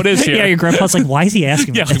just how it is here. Yeah, your grandpa's like, why is he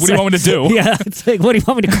asking me? Yeah, what do you want me to do? Yeah, it's like, what do you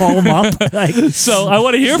want me to call him up? So I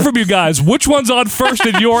want to hear from you guys. Which one's on first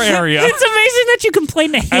in your area? It's amazing that you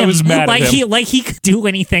complained to him. I was mad at him. Like he could do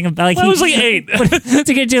anything about. I was 8. What's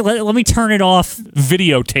he gonna do? Let me turn it off.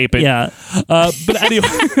 Videotape it. Yeah. But anyway.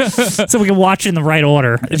 So we can watch in the right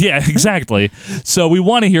order. Yeah, exactly. So we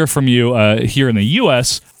want to hear from you here in the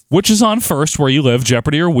U.S. Which is on first where you live,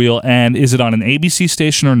 Jeopardy or Wheel, and is it on an ABC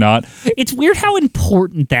station or not? It's weird how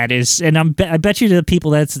important that is, and I bet you to the people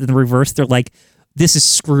that's in the reverse, they're like, this is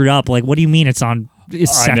screwed up. Like, what do you mean it's on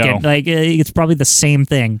second? Like, it's probably the same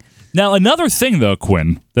thing. Now, another thing, though,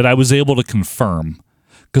 Quinn, that I was able to confirm,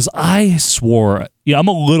 because I swore, I'm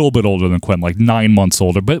a little bit older than Quinn, 9 months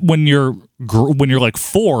older. But when you're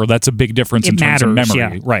 4, that's a big difference in terms of memory,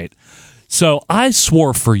 yeah. Right? So I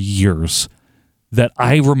swore for years that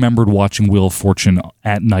I remembered watching Wheel of Fortune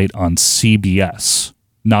at night on CBS,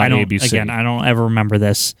 not ABC. Again, I don't ever remember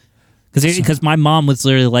this because my mom was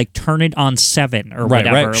literally like, turn it on 7 or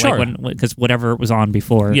whatever, right, sure. Because whatever it was on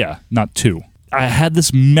before. Yeah, not 2. I had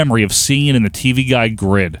this memory of seeing it in the TV Guide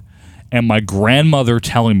grid. And my grandmother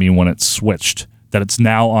telling me when it switched that it's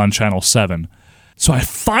now on Channel 7. So I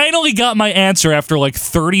finally got my answer after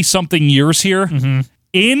 30-something years here. Mm-hmm.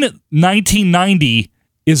 In 1990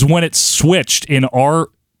 is when it switched in our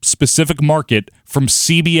specific market from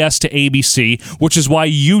CBS to ABC, which is why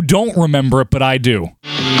you don't remember it, but I do.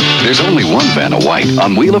 There's only one Vanna White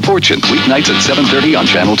on Wheel of Fortune, weeknights at 7:30 on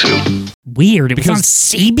Channel 2. Weird. It was on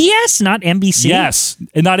CBS, not NBC? Yes,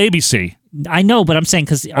 and not ABC. I know, but I'm saying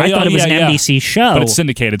because I thought it was an NBC show. But it's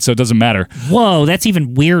syndicated, so it doesn't matter. Whoa, that's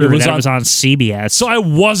even weirder that it was on CBS. So I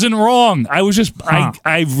wasn't wrong. I was just,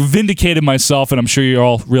 I vindicated myself, and I'm sure you're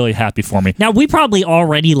all really happy for me. Now, we probably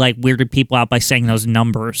already weirded people out by saying those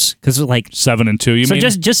numbers. Because 7 and 2, you mean?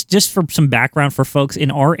 So just for some background for folks,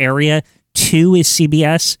 in our area, 2 is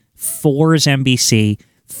CBS, 4 is NBC,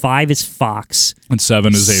 5 is Fox, and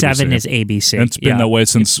 7 is ABC. 7 is ABC. And it's been that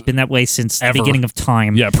way since the beginning of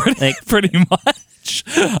time. Yeah, pretty much.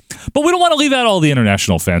 But we don't want to leave out all the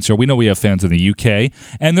international fans here. We know we have fans in the UK,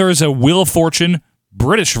 and there is a Wheel of Fortune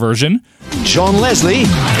British version. John Leslie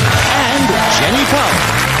and Jenny Cobb.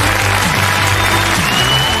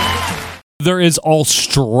 There is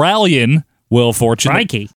Australian Wheel of Fortune.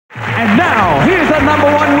 Crikey. And now, here's the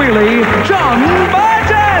number 1 wheelie, John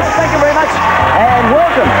Burgess! Thank you very much, and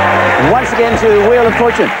welcome once again to Wheel of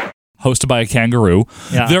Fortune. Hosted by a kangaroo.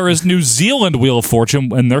 Yeah. There is New Zealand Wheel of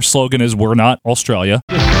Fortune, and their slogan is, "We're not Australia."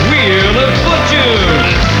 Wheel of Fortune.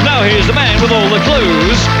 Now here's the man with all the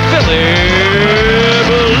clues, Philip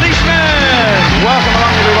Leishman. Welcome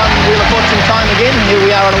along, everyone. Wheel of Fortune time again. Here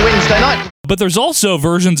we are on a Wednesday night. But there's also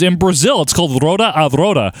versions in Brazil. It's called Roda a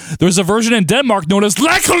Roda. There's a version in Denmark known as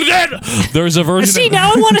Lakulden. There's a version. See,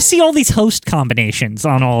 now I want to see all these host combinations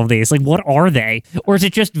on all of these. Like, what are they? Or is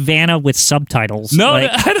it just Vanna with subtitles? No, I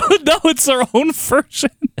don't know. It's their own version.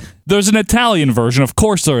 There's an Italian version. Of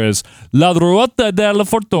course there is. La Ruota della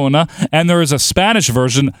Fortuna. And there is a Spanish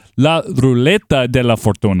version, La Ruleta della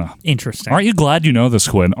Fortuna. Interesting. Aren't you glad you know this,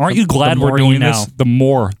 Quinn? Aren't you glad we're doing this? The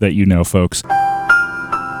more that you know, folks.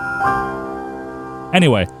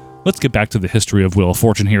 Anyway, let's get back to the history of Wheel of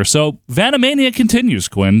Fortune here. So, Vanna-mania continues,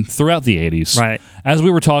 Quinn, throughout the 80s. Right. As we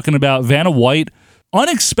were talking about, Vanna White,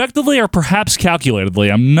 unexpectedly or perhaps calculatedly,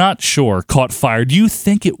 I'm not sure, caught fire. Do you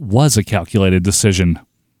think it was a calculated decision?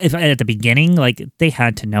 If at the beginning, like, they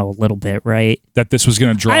had to know a little bit, right? That this was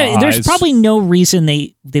going to draw eyes. There's probably no reason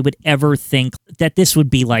they would ever think that this would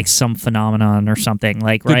be like some phenomenon or something,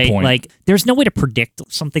 like, Good right? point. Like, there's no way to predict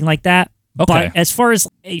something like that. Okay. But as far as,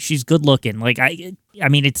 hey, she's good looking, like, I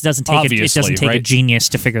mean, it doesn't take a genius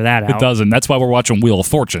to figure that out. It doesn't. That's why we're watching Wheel of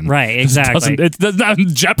Fortune. Right, exactly. It's not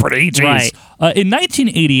Jeopardy. Jeez. Right. In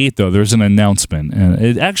 1988, though, there's an announcement, and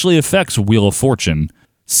it actually affects Wheel of Fortune.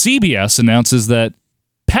 CBS announces that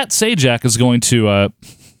Pat Sajak is going to... what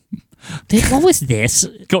was this?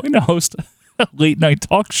 Going to host a late-night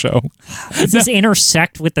talk show. Does this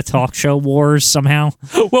intersect with the talk show wars somehow?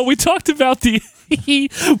 Well, we talked about when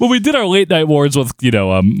we did our late night wars with,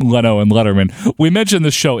 Leno and Letterman, we mentioned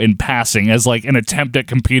the show in passing as like an attempt at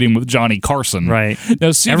competing with Johnny Carson. Right.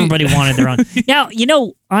 Now, everybody wanted their own. Now,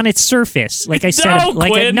 on its surface, like I said,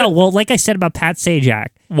 like I said about Pat Sajak.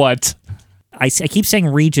 What? I keep saying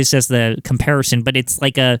Regis as the comparison, but it's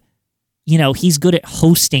like he's good at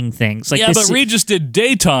hosting things. Like but Regis did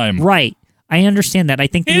daytime. Right. I understand that. I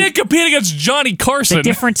think he didn't compete against Johnny Carson. The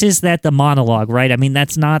difference is that the monologue, right? I mean,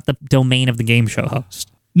 that's not the domain of the game show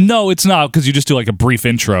host. No, it's not, because you just do like a brief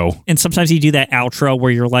intro. And sometimes you do that outro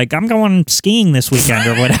where you're like, I'm going skiing this weekend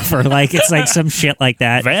or whatever. Like, it's like some shit like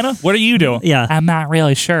that. Vanna, what are you doing? Yeah. I'm not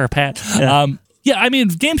really sure, Pat. Yeah. I mean,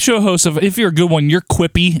 game show hosts, if you're a good one, you're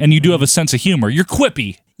quippy and you do have a sense of humor. You're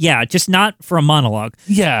quippy. Yeah, just not for a monologue.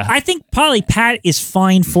 Yeah. I think probably Pat is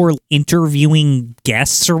fine for interviewing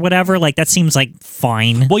guests or whatever. Like, that seems like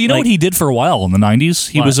fine. Well, you know what he did for a while in the 90s?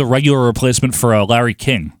 He was a regular replacement for Larry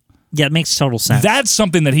King. Yeah, it makes total sense. That's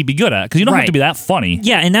something that he'd be good at, because you don't have to be that funny.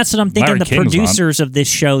 Yeah, and that's what I'm thinking. Larry the King's producers of this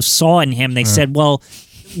show saw in him. They said, well,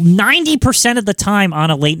 90% of the time on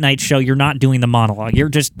a late night show, you're not doing the monologue.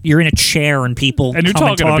 You're in a chair and people and you're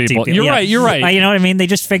come talking and talk to people. you. You're right. You're right. You know what I mean? They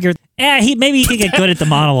just figured, maybe he could get good at the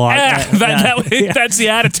monologue. That's the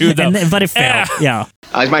attitude, though. But it failed. Yeah.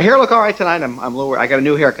 Does my hair look all right tonight? I'm a little. I got a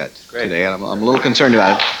new haircut today, and I'm a little concerned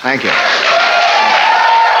about it. Thank you.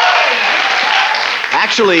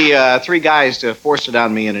 Actually, 3 guys forced it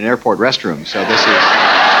on me in an airport restroom, so this is best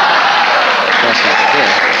I could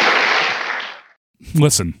do.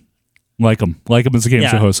 Listen, like him as a game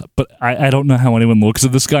show host, but I don't know how anyone looks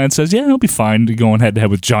at this guy and says, yeah, he'll be fine going head to head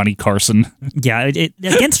with Johnny Carson. Yeah,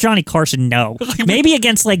 against Johnny Carson, no. Maybe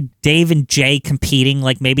against like Dave and Jay competing,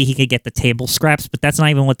 like maybe he could get the table scraps, but that's not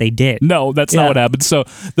even what they did. No, that's not what happened. So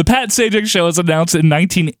the Pat Sajak show was announced in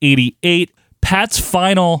 1988. Pat's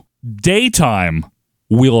final daytime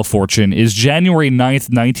Wheel of Fortune is January 9th,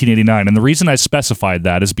 1989. And the reason I specified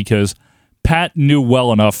that is because Pat knew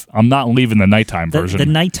well enough, I'm not leaving the nighttime version. The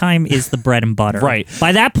nighttime is the bread and butter. Right.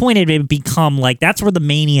 By that point, it had become like, that's where the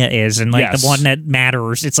mania is, and like the one that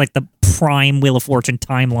matters. It's like the prime Wheel of Fortune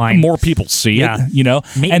timeline. More people see it,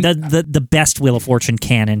 And the best Wheel of Fortune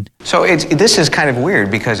canon. So this is kind of weird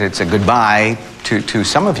because it's a goodbye to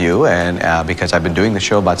some of you, and because I've been doing the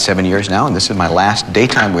show about 7 years now, and this is my last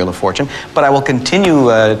daytime Wheel of Fortune. But I will continue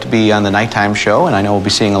to be on the nighttime show, and I know we'll be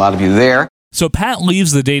seeing a lot of you there. So Pat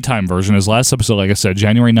leaves the daytime version. His last episode, like I said,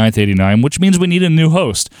 January 9th, 89, which means we need a new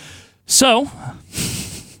host. So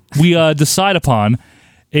we decide upon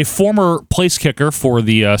a former place kicker for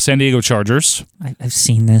the San Diego Chargers. I've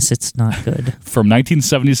seen this. It's not good. From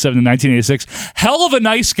 1977 to 1986. Hell of a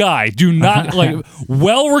nice guy. Do not,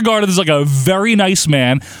 well regarded as a very nice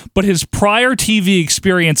man, but his prior TV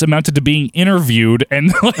experience amounted to being interviewed,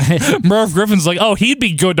 and Merv Griffin's like, oh, he'd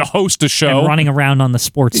be good to host a show. And running around on the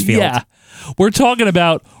sports field. Yeah. We're talking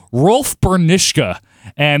about Rolf Bernishka.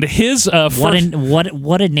 And his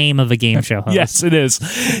what a name of a game show host. Yes, it is.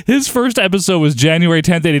 His first episode was January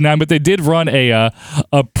 10th, 89, but they did run a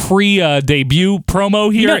pre-debut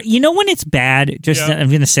promo here. You know when it's bad? I'm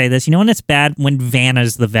going to say this. You know when it's bad? When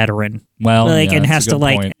Vanna's the veteran. Well, and has to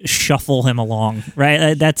point. Shuffle him along,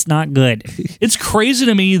 right? That's not good. It's crazy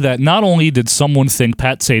to me that not only did someone think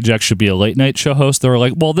Pat Sajak should be a late night show host, they were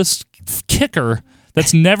like, well, this kicker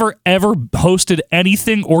that's never ever hosted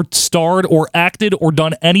anything or starred or acted or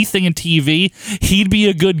done anything in TV, he'd be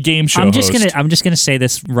a good game show host. I'm just gonna say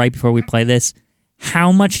this right before we play this.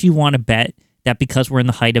 How much do you want to bet that because we're in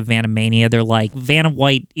the height of Vanna Mania, they're like, Vanna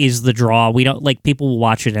White is the draw. We don't people will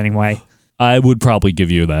watch it anyway. I would probably give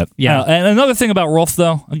you that. Yeah. And another thing about Rolf,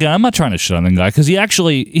 though, again, I'm not trying to shit on the guy because he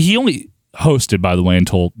only hosted, by the way,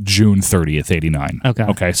 until June 30th, 89.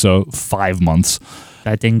 Okay, so 5 months.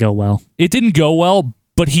 That didn't go well. It didn't go well,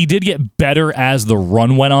 but he did get better as the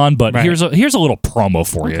run went on. But here's a little promo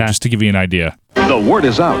for you, just to give you an idea. The word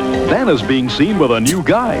is out. Vanna's being seen with a new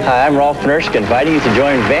guy. Hi, I'm Rolf Bernishka, inviting you to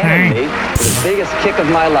join Vanna and me for the biggest kick of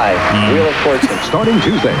my life, Wheel of Fortune. Starting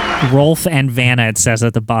Tuesday. Rolf and Vanna, it says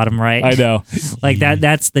at the bottom right. I know.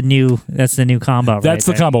 That's the new combo. That's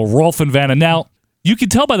the combo. Rolf and Vanna. Now, you can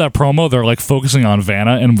tell by that promo they're focusing on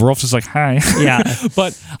Vanna, and Rolf's just like, hi. Yeah.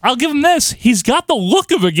 But I'll give him this. He's got the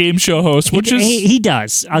look of a game show host, which he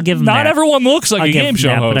does. I'll give him not that. everyone looks like a game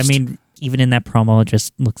show host. But I mean, even in that promo, it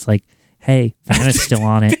just looks like, hey, Vanna's still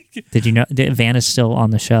on it. Did you know Vanna's still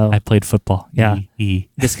on the show? I played football. Yeah.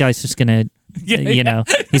 This guy's just gonna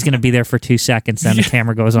he's gonna be there for 2 seconds, then the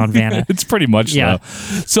camera goes on Vanna. It's pretty much though.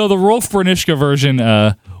 So the Rolf Bernishka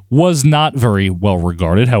version was not very well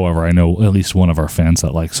regarded. However, I know at least one of our fans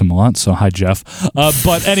that likes him a lot. So hi, Jeff.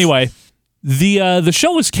 But anyway, the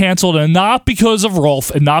show was canceled, and not because of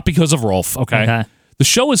Rolf, Okay, the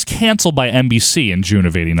show was canceled by NBC in June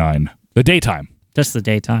of '89. The daytime. Just the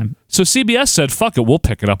daytime. So CBS said, fuck it, we'll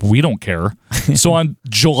pick it up. We don't care. So on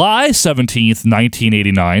July 17th,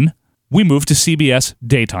 1989, we moved to CBS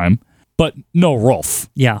daytime, but no Rolf.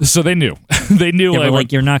 Yeah. So they knew. They knew.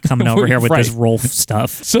 You're not coming over here with this Rolf stuff.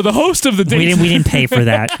 So the host of the daytime. We didn't pay for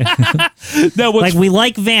that. We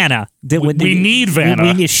like Vanna. We need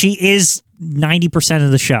Vanna. She is 90%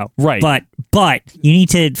 of the show. Right. But you need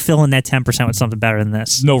to fill in that 10% with something better than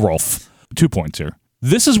this. No Rolf. 2 points here.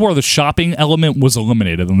 This is where the shopping element was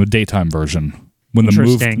eliminated in the daytime version when it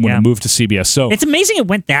moved to CBS. So it's amazing it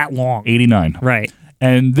went that long. 89. Right.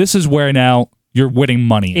 And this is where now you're winning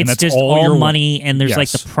money. It's and that's just all money, and there's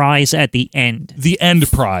the prize at the end. The end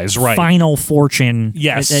prize, right. Final Fortune.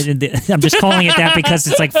 Yes. I'm just calling it that because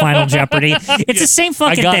it's like Final Jeopardy. It's the same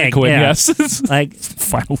fucking thing. I got it, Quinn, yes.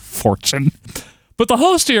 Final Fortune. But the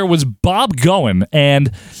host here was Bob Goen,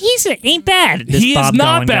 and ain't bad. He is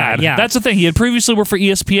not bad. Guy. Yeah. That's the thing. He had previously worked for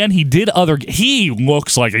ESPN. He did he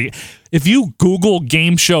looks like if you Google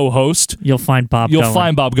game show host, you'll find Bob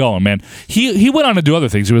Goen, man. He went on to do other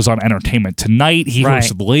things. He was on Entertainment Tonight. He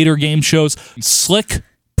hosted later game shows. Slick,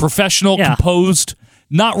 professional, composed,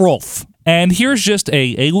 not Rolf. And here's just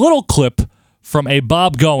a little clip from a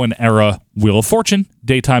Bob Goen era Wheel of Fortune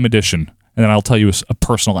daytime edition. And then I'll tell you a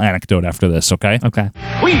personal anecdote after this, okay? Okay.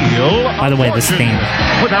 Wheel By the way, this theme.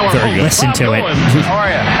 With our Very good. Listen to it. How are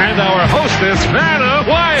you? And our hostess, Vanna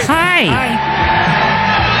White. Hi.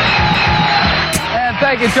 And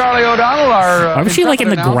thank you, Charlie O'Donnell. Was she in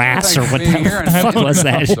the grass or what the fuck was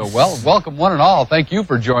that? So, welcome one and all. Thank you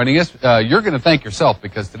for joining us. You're going to thank yourself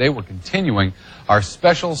because today we're continuing our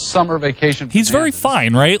special summer vacation. He's very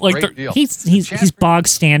fine, right? He's bog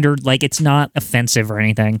standard. It's not offensive or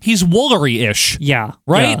anything. He's Woolery-ish. Yeah.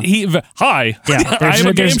 Right? Yeah. Hi. Yeah. I'm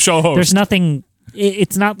a game show host. There's nothing.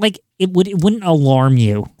 It's not like it wouldn't alarm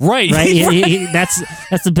you. Right. That's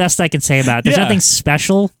the best I can say about it. There's nothing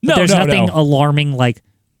special. But there's nothing alarming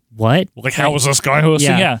what? How is this guy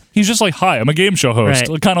hosting? Yeah. He's just hi, I'm a game show host.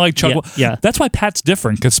 Right. Kind of like Chuck. Yeah. That's why Pat's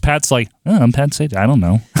different, because Pat's I'm Pat Sajak. I don't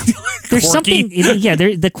know. There's something,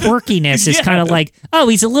 the quirkiness is kind of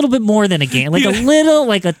he's a little bit more than a game,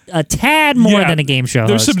 a tad more than a game show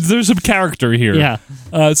host. There's some character here.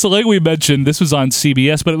 Yeah. So like we mentioned, this was on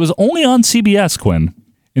CBS, but it was only on CBS, Quinn,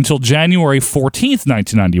 until January 14th,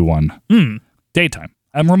 1991. Daytime.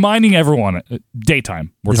 I'm reminding everyone,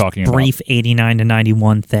 daytime we're talking about. Brief 89 to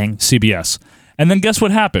 91 thing. CBS. And then guess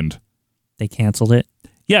what happened? They canceled it.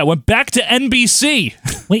 Yeah, it went back to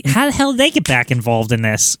NBC. Wait, how the hell did they get back involved in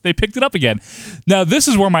this? They picked it up again. Now, this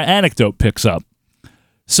is where my anecdote picks up.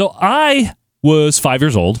 So I was 5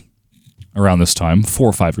 years old around this time, 4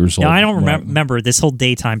 or 5 years old. Now, I don't remember. This whole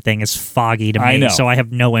daytime thing is foggy to me, I know. so I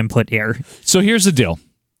have no input here. So here's the deal.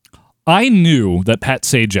 I knew that Pat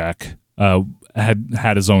Sajak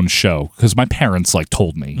had his own show because my parents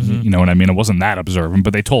told me. Mm-hmm. You know what I mean? I wasn't that observant,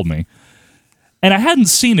 but they told me. And I hadn't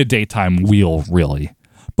seen a daytime wheel, really.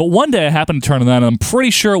 But one day I happened to turn it on, and I'm pretty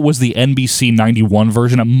sure it was the NBC 91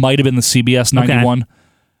 version. It might have been the CBS 91. Okay.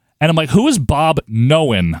 And I'm like, who is Bob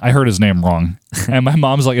Noen? I heard his name wrong. And my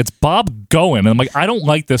mom's like, it's Bob Goen. And I'm like, I don't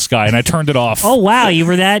like this guy. And I turned it off. Oh, wow. You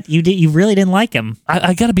were that? You really didn't like him.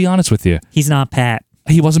 I got to be honest with you. He's not Pat.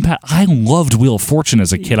 He wasn't Pat. I loved Wheel of Fortune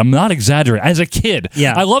as a kid. I'm not exaggerating. As a kid,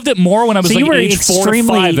 yeah. I loved it more when I was age 4 or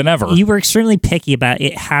 5 than ever. You were extremely picky about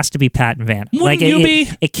it. Has to be Pat and Vanna. Wouldn't you be?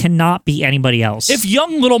 It cannot be anybody else. If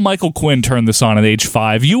young little Michael Quinn turned this on at age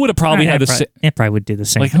 5, you would have probably had the same. It probably would do the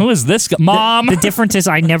same. Like, who is this guy? Mom? The difference is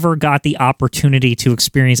I never got the opportunity to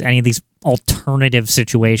experience any of these alternative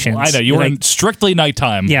situations. Well, I know. You were a strictly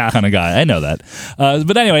nighttime kind of guy. I know that.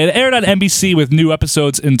 But anyway, it aired on NBC with new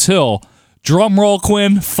episodes until... Drum roll,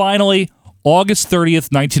 Quinn. Finally, August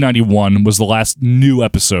 30th, 1991 was the last new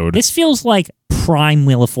episode. This feels like prime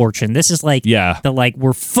Wheel of Fortune. This is like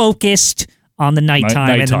we're focused on the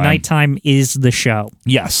nighttime, and the nighttime is the show.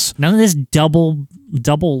 Yes. None of this double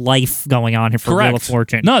life going on here for Wheel of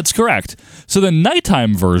Fortune. No, it's correct. So the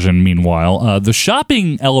nighttime version, meanwhile, the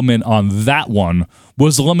shopping element on that one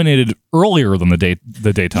was eliminated earlier than the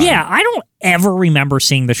daytime. Yeah, I don't ever remember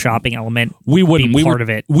seeing the shopping element be part of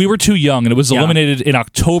it. We were too young, and it was eliminated in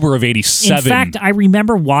October of 87. In fact, I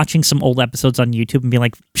remember watching some old episodes on YouTube and being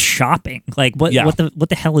like, shopping? Like, what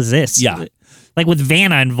the hell is this? Yeah. Like with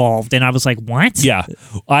Vanna involved, and I was like, what? Yeah.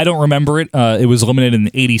 I don't remember it. It was eliminated in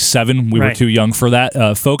 87. We were too young for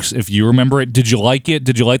that. Folks, if you remember it, did you like it?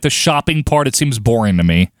 Did you like the shopping part? It seems boring to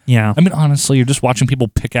me. Yeah. I mean, honestly, you're just watching people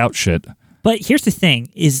pick out shit. But here's the thing: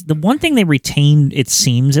 is the one thing they retained, it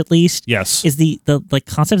seems at least, is the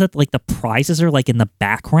concept that the prizes are in the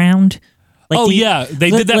background. They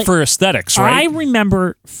did that for aesthetics, right? I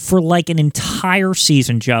remember for an entire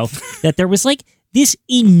season, Joe, that there was this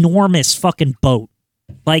enormous fucking boat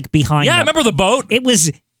behind. Yeah, them. I remember the boat. It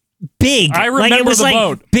was big. I remember it was the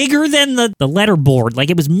boat. Bigger than the letterboard.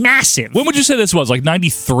 It was massive. When would you say this was?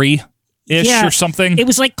 93? Ish or something. It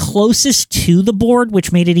was closest to the board,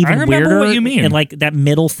 which made it even weirder. I remember what you mean. And that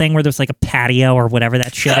middle thing where there's a patio or whatever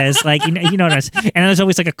that shit is. You know what I mean? And there's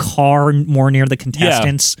always a car more near the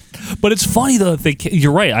contestants. Yeah. But it's funny though.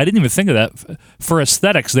 You're right. I didn't even think of that. For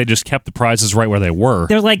aesthetics, they just kept the prizes right where they were.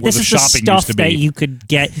 They're this is the stuff that you could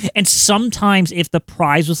get. And sometimes if the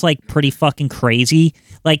prize was pretty fucking crazy,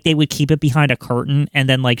 they would keep it behind a curtain and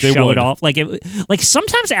then show it off.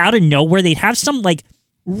 Sometimes out of nowhere they'd have some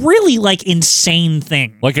really insane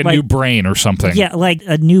thing, a new brain or something. Yeah,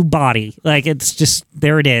 a new body. It's just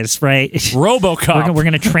there. It is, right? RoboCop. We're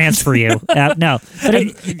gonna transfer you. No, but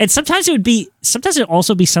and sometimes it would be. Sometimes it would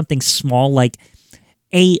also be something small,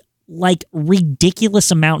 a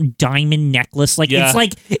ridiculous amount diamond necklace.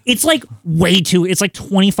 It's way too. It's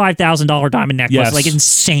 $25,000 diamond necklace. Yes.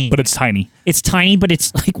 Insane. But it's tiny. It's tiny, but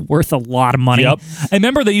it's worth a lot of money. Yep. I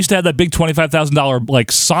remember they used to have that big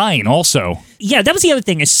 $25,000 sign also. Yeah, that was the other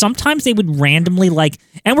thing. Is sometimes they would randomly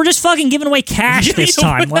and we're just fucking giving away cash this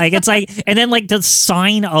time. And then the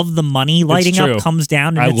sign of the money lighting up comes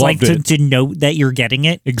down, and it's to note that you're getting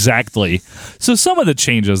it. Exactly. So some of the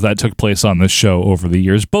changes that took place on this show over the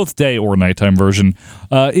years, both day or nighttime version,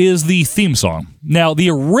 is the theme song. Now, the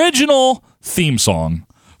original theme song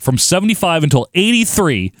from 75 until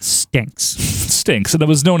 83 stinks, and it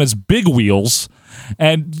was known as Big Wheels.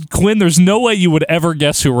 And Quinn, there's no way you would ever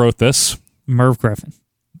guess who wrote this. Merv Griffin.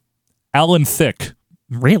 Alan Thicke.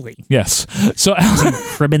 Really? Yes. So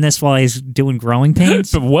cribbing this while he's doing Growing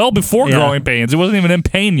Pains? But well before Growing Pains. It wasn't even in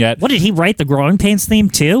pain yet. What, did he write the Growing Pains theme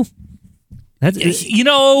too?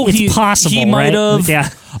 It's possible. He might have. Yeah.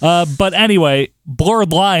 But anyway,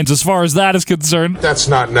 blurred lines as far as that is concerned. That's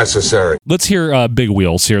not necessary. Let's hear Big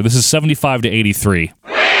Wheels here. This is 75 to 83. It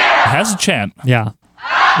has a chant. Yeah.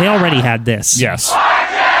 They already had this. Yes.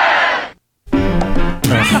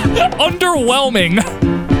 Underwhelming.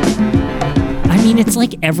 I mean, it's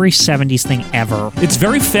every 70s thing ever. It's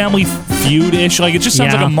very Family Feud-ish. It just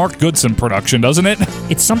sounds like a Mark Goodson production, doesn't it?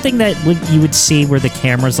 It's something that you would see where the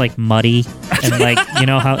camera's muddy and that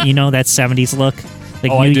 70s look.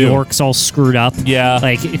 New York's all screwed up. Yeah.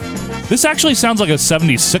 This actually sounds like a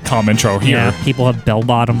 70s sitcom intro here. Yeah, people have bell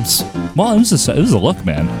bottoms. Well, it was a look,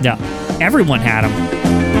 man. Yeah. Everyone had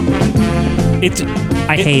them.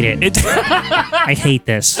 I hate it. I hate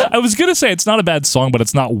this. I was going to say it's not a bad song, but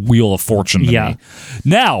it's not Wheel of Fortune to me.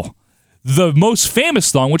 Now, the most famous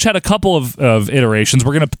song, which had a couple of iterations,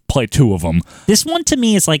 we're going to play two of them. This one to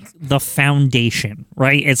me is like the foundation,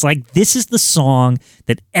 right? It's like this is the song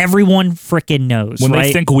that everyone freaking knows. When right?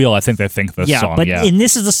 they think Wheel, I think they think this song. And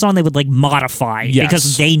this is the song they would like modify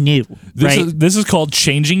because they knew. This is called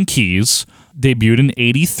Changing Keys, debuted in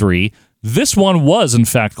 83. This one was, in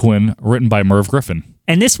fact, Quinn, written by Merv Griffin.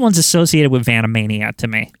 And this one's associated with Vanamania to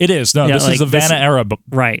me. It is. No, this is the Vanna era.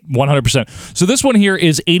 Right. 100%. So this one here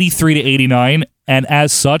is 83 to 89, and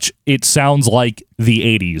as such, it sounds like the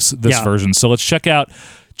 80s, this version. So let's check out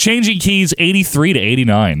Changing Keys 83 to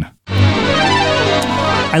 89.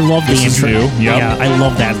 I love the intro. Yeah, I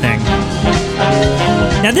love that thing.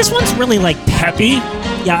 Now, this one's really like peppy.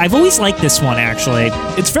 Yeah, I've always liked this one, actually.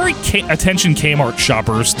 It's very attention Kmart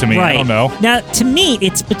shoppers to me. Right. I don't know. Now, to me,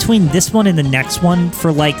 it's between this one and the next one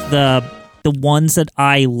for like the ones that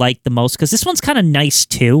I like the most, because this one's kind of nice,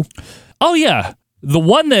 too. Oh, yeah. The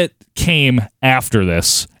one that came after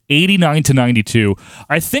this, 89 to 92,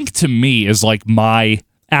 I think to me is like my...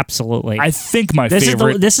 Absolutely. I think my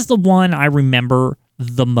favorite. This is the one I remember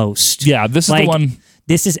the most. Yeah, this is the one...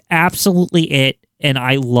 This is absolutely it. And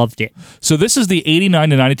I loved it. So this is the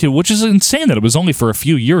 89 to 92, which is insane that it was only for a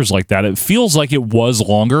few years like that. It feels like it was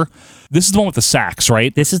longer. This is the one with the sax,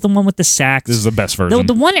 right? This is the one with the sax. This is the best version.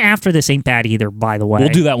 The one after this ain't bad either, by the way. We'll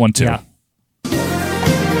do that one too. Yeah.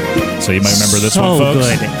 So you might remember this one, folks.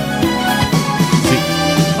 So good.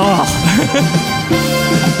 Oh.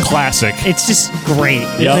 Classic. It's just great.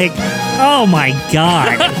 Yep. Like, oh my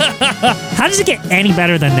God. How does it get any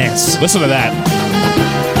better than this? Listen to that.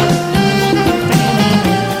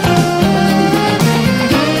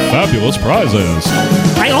 Fabulous prizes.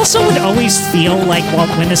 I also would always feel like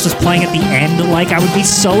when this was playing at the end, like I would be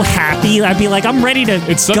so happy. I'd be like, I'm ready to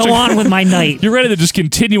go on with my night. You're ready to just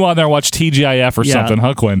continue on there and watch TGIF or something,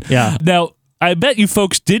 huh, Quinn? Yeah. Now, I bet you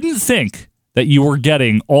folks didn't think that you were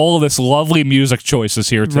getting all of this lovely music choices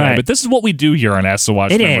here today, right. But this is what we do here on Acid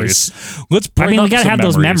Wash Memories. Let's bring up we gotta some have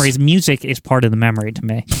those memories. Music is part of the memory to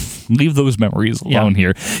me. Leave those memories alone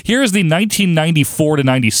here. Here's the 1994 to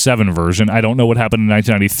 97 version. I don't know what happened in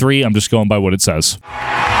 1993. I'm just going by what it says.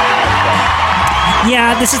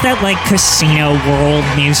 Yeah, this is that like casino world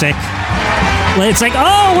music. It's like,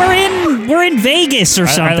 oh, we're in Vegas or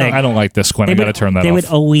something. I don't like this, Quinn. I gotta turn that off. They would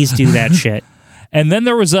always do that shit. And then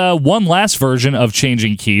there was one last version of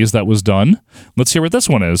Changing Keys that was done. Let's hear what this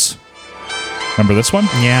one is. Remember this one?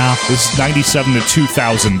 Yeah. This is 97 to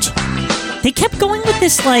 2000. They kept going with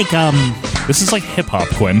this like This is like hip hop,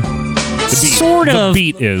 Quinn. Sort of.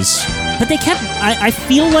 The beat is. But they kept. I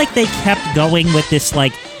feel like they kept going with this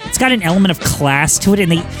like. It's got an element of class to it,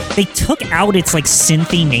 and they took out its like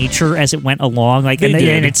synthy nature as it went along, like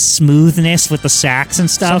and its smoothness with the sax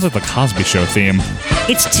and stuff. Sounds like the Cosby Show theme.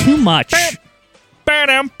 It's too much.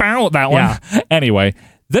 That one. Yeah. Anyway,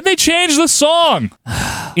 then they changed the song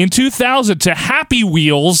in 2000 to Happy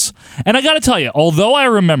Wheels, and I got to tell you, although I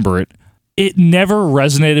remember it, it never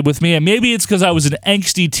resonated with me, and maybe it's because I was an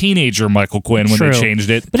angsty teenager, Michael Quinn, when they changed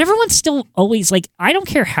it. But everyone's still always like, I don't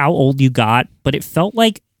care how old you got, but it felt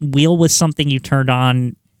like Wheel was something you turned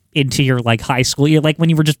on into your like high school. You're like when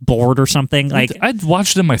you were just bored or something. Like I'd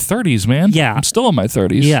watched it in my 30s, man. Yeah, I'm still in my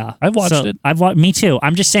 30s. Yeah, I've watched it. Me too.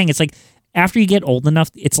 I'm just saying, it's like after you get old enough,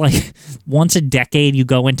 it's like once a decade you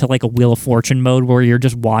go into like a Wheel of Fortune mode where you're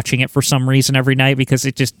just watching it for some reason every night because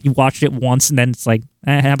you watched it once and then it's like,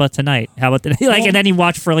 how about tonight? How about tonight? Like, and then you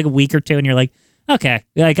watch for like a week or two and you're like, okay,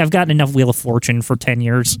 like I've gotten enough Wheel of Fortune for 10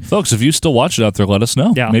 years. Folks, if you still watch it out there, let us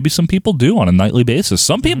know. Yeah. Maybe some people do on a nightly basis.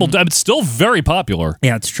 Some people do. It's still very popular.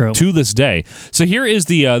 Yeah, it's true. To this day. So here is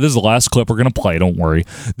this is the last clip we're going to play, don't worry.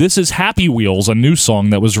 This is Happy Wheels, a new song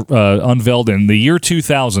that was unveiled in the year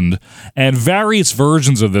 2000, and various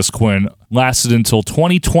versions of this, Quinn, lasted until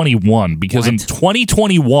 2021, because in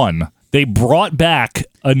 2021, they brought back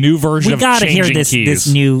a new version of Changing Keys. We gotta hear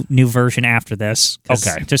this new version after this.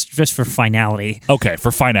 Okay. Just for finality. Okay,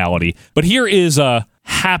 for finality. But here is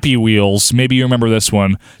Happy Wheels. Maybe you remember this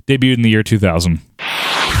one. Debuted in the year 2000. Yeah,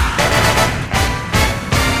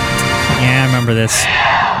 I remember this.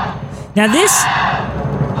 Now this...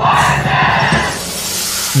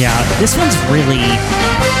 Yeah, this one's really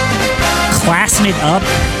classing it up.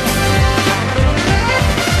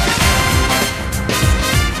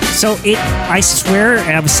 So I swear,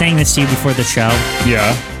 and I was saying this to you before the show.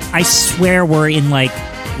 Yeah. I swear we're in like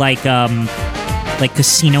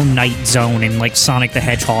Casino Night Zone in like Sonic the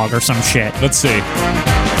Hedgehog or some shit. Let's see.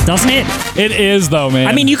 doesn't it? It is though, man.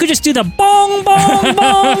 I mean, you could just do the bong, bong,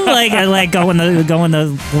 bong, like go in the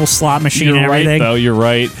little slot machine You're and everything. Right, though. You're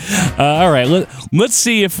right. All right, let's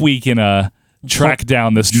see if we can track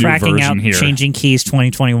down this new version out here. Changing Keys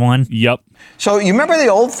 2021. Yep. So you remember the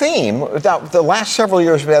old theme? The last several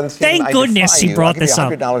years we had the theme. Thank goodness you brought this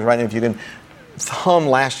up. $100 right now if you can hum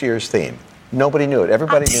last year's theme. Nobody knew it.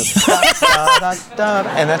 Everybody knew. And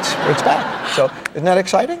it's back. So isn't that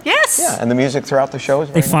exciting? Yes. Yeah, and the music throughout the show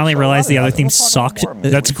is They finally realized the other theme sucked.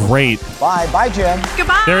 That's great. Bye, Jen.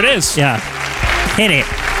 Goodbye. There it is. Yeah. Hit it.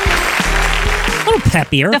 A little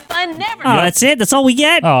peppier. The fun never. Oh, that's it? That's all we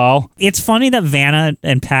get? Oh. It's funny that Vanna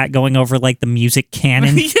and Pat going over, like, the music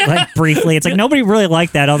canon, like, briefly. It's like, nobody really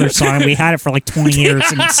liked that other song. We had it for, like, 20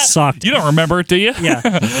 years, and it sucked. You don't remember it, do you?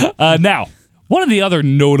 Yeah. Now, one of the other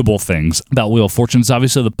notable things about Wheel of Fortune is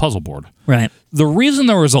obviously the puzzle board. Right. The reason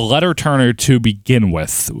there was a letter turner to begin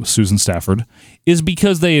with Susan Stafford is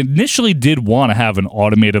because they initially did want to have an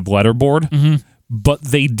automated letter board, but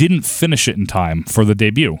they didn't finish it in time for the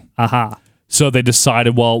debut. Aha. So they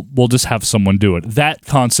decided, well, we'll just have someone do it. That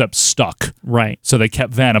concept stuck. Right. So they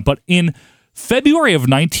kept Vanna. But in February of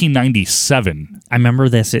 1997... I remember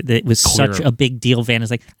this. It was such a big deal.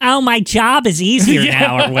 Vanna's like, oh, my job is easier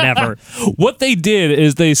now, or whatever. What they did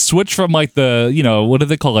is they switched from, like, the, what do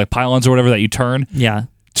they call, like, pylons or whatever that you turn? Yeah.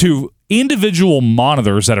 To individual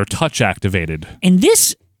monitors that are touch activated. And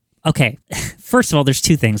this, okay, first of all, there's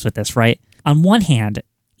two things with this, right? On one hand,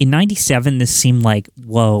 in 97, this seemed like,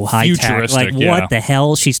 whoa, high tech. Like, what the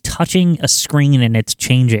hell? She's touching a screen and it's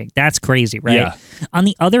changing. That's crazy, right? Yeah. On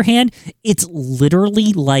the other hand, it's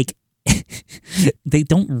literally like, they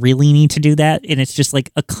don't really need to do that, and it's just like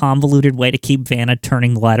a convoluted way to keep Vanna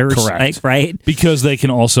turning letters. Correct. Like, right? Because they can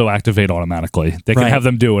also activate automatically. They can have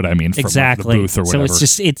them do it, from exactly. the booth or whatever.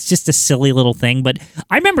 So it's just a silly little thing, but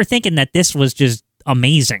I remember thinking that this was just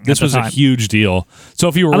amazing. This was a huge deal. So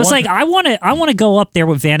if you were, I was like, I want to go up there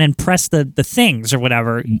with Vanna and press the things or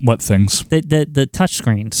whatever. What things? The touch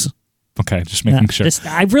screens. Okay, just making sure.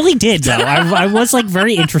 I really did, though. I was like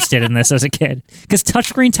very interested in this as a kid because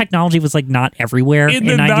touchscreen technology was like not everywhere in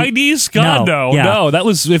the 90s. God, no. That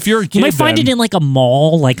was if you're a kid. You might find it in like a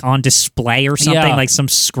mall, like on display or something, like some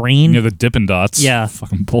screen. The Dippin' Dots. Yeah,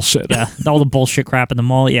 fucking bullshit. Yeah, all the bullshit crap in the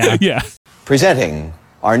mall. Yeah, yeah. Presenting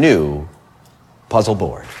our new puzzle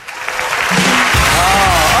board. I'm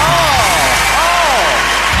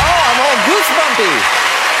all goosebumpy.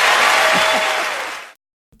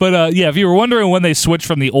 But if you were wondering when they switched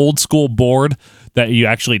from the old school board that you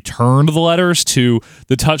actually turned the letters to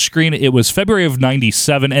the touchscreen, it was February of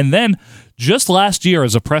 97. And then just last year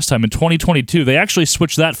as a press time in 2022, they actually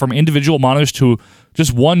switched that from individual monitors to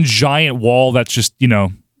just one giant wall that's just,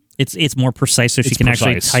 It's more precise, so she can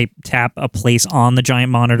actually tap a place on the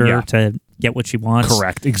giant monitor to get what she wants.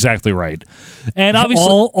 Correct. Exactly right. And obviously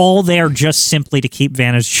all there just simply to keep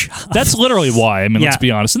Vanna's job. That's literally why. I mean, let's be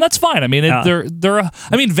honest. And that's fine. I mean,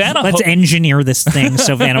 Vanna... Let's engineer this thing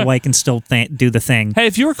so Vanna White can still do the thing. Hey,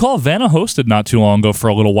 if you recall, Vanna hosted not too long ago for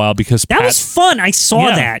a little while because that was fun. I saw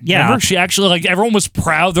that. Yeah. Remember, she actually, everyone was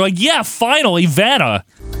proud. They're like, yeah, finally, Vanna.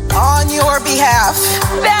 On your behalf.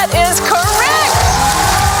 That is correct.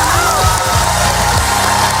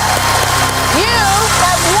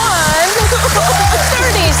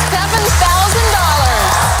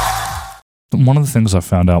 $37,000. One of the things I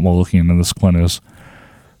found out while looking into this, Clint, is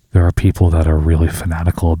there are people that are really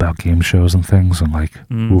fanatical about game shows and things, and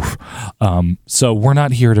oof. So we're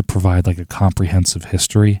not here to provide a comprehensive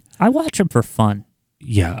history. I watch them for fun.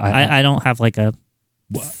 Yeah, I don't have a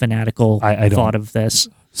fanatical thought of this.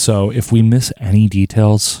 So if we miss any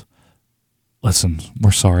details, listen,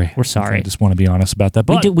 we're sorry. We're sorry. I just want to be honest about that.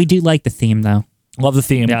 But we do like the theme, though. Love the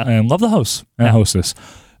theme and love the host and hostess.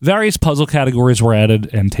 Various puzzle categories were added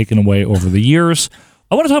and taken away over the years.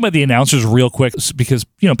 I want to talk about the announcers real quick because,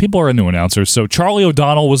 people are new announcers. So Charlie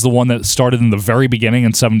O'Donnell was the one that started in the very beginning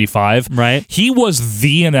in 75. Right. He was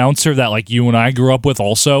the announcer that you and I grew up with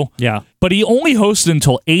also. Yeah. But he only hosted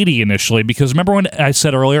until 80 initially because remember when I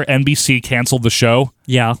said earlier NBC canceled the show?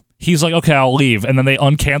 Yeah. He's like, okay, I'll leave. And then they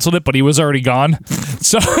uncanceled it, but he was already gone.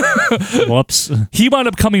 So whoops. He wound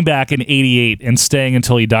up coming back in 88 and staying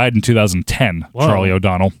until he died in 2010, Whoa. Charlie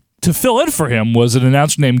O'Donnell. To fill in for him was an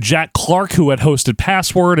announcer named Jack Clark, who had hosted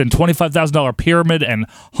Password and $25,000 Pyramid and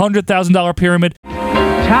 $100,000 Pyramid.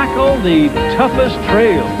 Tackle the toughest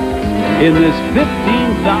trail in this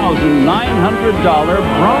 $15,900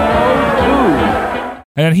 Bronco 2.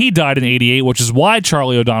 And then he died in 88, which is why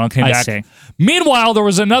Charlie O'Donnell came back. see. Meanwhile, there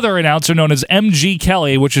was another announcer known as MG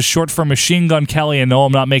Kelly, which is short for Machine Gun Kelly, and no,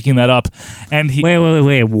 I'm not making that up. And he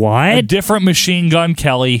Wait, what? A different Machine Gun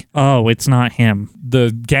Kelly. Oh, it's not him.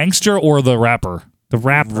 The gangster or the rapper? The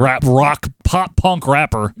rapper. Rap, rock, pop, punk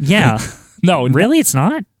rapper. Yeah. No. Really? It's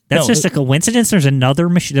not? That's just a coincidence? There's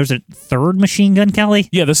there's a third Machine Gun Kelly?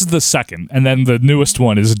 Yeah, this is the second, and then the newest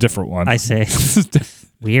one is a different one. I see.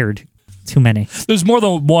 Weird. Too many. There's more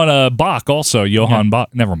than one Bach also, Johann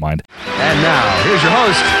Bach. Never mind. And now, here's your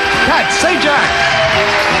host, Pat Sajak.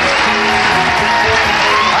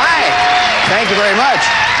 Hi. Thank you very much.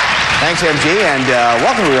 Thanks, MG, and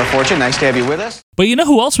welcome to Wheel of Fortune. Nice to have you with us. But you know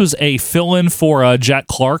who else was a fill-in for Jack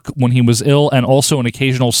Clark when he was ill and also an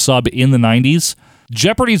occasional sub in the 90s?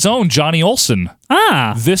 Jeopardy's own Johnny Olson.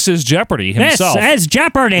 Ah. This is Jeopardy himself. This is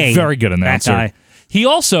Jeopardy. Very good announcer. That guy. He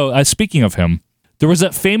also, speaking of him, there was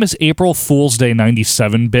that famous April Fool's Day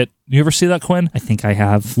 97 bit. You ever see that, Quinn? I think I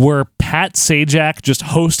have. Where Pat Sajak just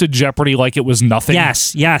hosted Jeopardy like it was nothing.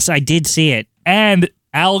 Yes, I did see it. And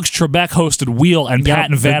Alex Trebek hosted Wheel, and Pat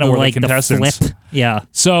and Vanna were the contestants. The flip. Yeah.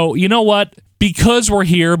 So, you know what? Because we're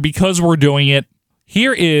here, because we're doing it,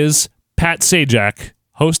 here is Pat Sajak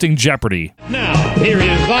hosting Jeopardy. Now, here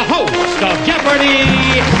is the host of Jeopardy,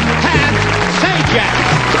 Pat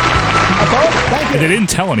Sajak. Thank you. They didn't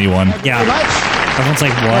tell anyone. Yeah. Very much. Everyone's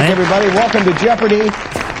like, what? Thanks, everybody. Welcome to Jeopardy.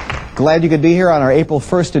 Glad you could be here on our April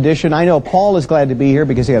 1st edition. I know Paul is glad to be here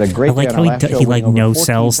because he had a great day on our last show. He like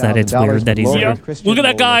no-sells that it's weird that he's there. Look at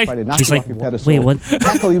that guy. He's like, wait, what?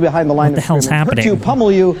 Tackle you behind the line. What the hell's happening? Hurt you,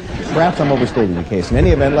 pummel you. Perhaps I'm overstating the case. In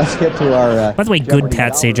any event, let's get to our... By the way, good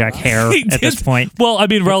Pat Sajak hair at this point. Well, I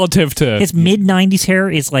mean, relative to... His mid-90s hair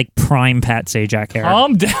is like prime Pat Sajak hair.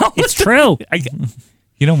 Calm down. It's true.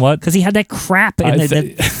 You know what? Because he had that crap in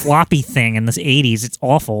the floppy thing in the 80s. It's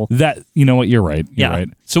awful. You know what? You're right. You're right.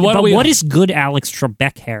 So what is good Alex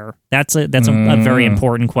Trebek hair? That's a very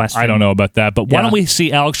important question. I don't know about that, but why don't we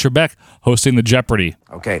see Alex Trebek hosting the Jeopardy?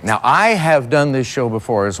 Okay, now I have done this show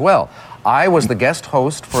before as well. I was the guest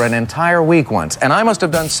host for an entire week once, and I must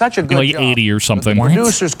have done such a good job. 80 or something. The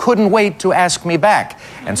producers couldn't wait to ask me back,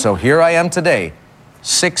 and so here I am today.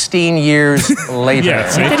 16 years later.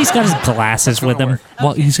 Yeah, I bet he's got his glasses with him.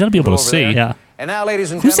 Well, he's got to be able to see. Yeah. And now,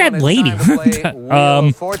 ladies and Who's that gentlemen, lady? it's time to play Wheel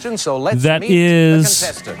of Fortune, so let's that meet is-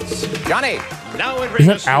 the contestants. Johnny. Is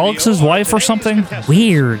that Alex's wife or something?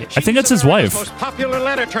 Weird. I think it's his wife. Most popular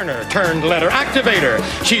letter turner turned letter activator.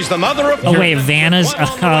 She's the mother of... Oh, wait, Vanna's...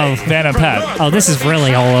 Vanna and Pat. Oh, this is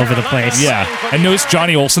really all over the place. Yeah. And notice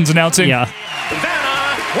Johnny Olson's announcing. Yeah.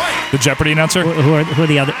 The Jeopardy announcer. Who are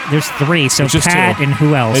the other? There's three, so It's just Pat two. and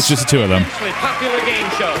who else? It's just the two of them. Popular game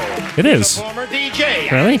show. It is. Former DJ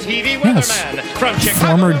Really? and TV Yes. weatherman from Chicago.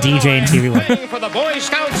 Former DJ and TV weatherman. Playing for the Boy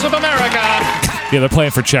Scouts of America. Yeah, they're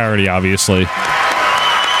playing for charity, obviously.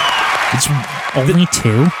 It's Only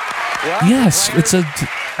two? yes. It's a.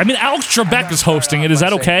 I mean, Alex Trebek is hosting it. Is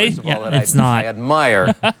that okay? Yeah, it's not. I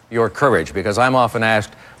admire your courage because I'm often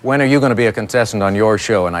asked, when are you going to be a contestant on your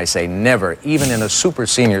show? And I say never, even in a super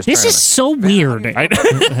seniors This is so weird.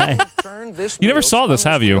 You never saw this,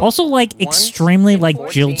 have you? Also, like, extremely, like,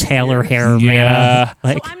 Jill Taylor hair. Yeah.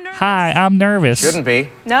 Man. Like, hi, I'm nervous. Shouldn't be.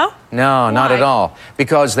 No? No, not at all.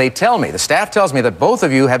 Because they tell me, the staff tells me that both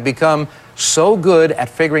of you have become so good at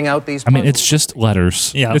figuring out these I mean, puzzles. it's just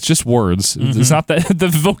letters. Yeah. It's just words. It's not that the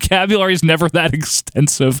vocabulary is never that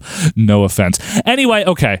extensive. No offense. Anyway,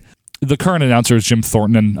 okay. The current announcer is Jim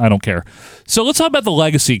Thornton, and I don't care. So let's talk about the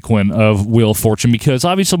legacy, Quinn, of Wheel of Fortune, because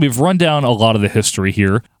obviously we've run down a lot of the history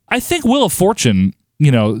here. I think Wheel of Fortune,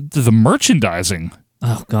 the merchandising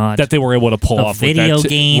oh, God. that they were able to pull The off video with that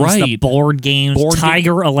games, right. the board games,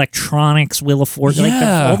 Tiger Electronics, Wheel of Fortune,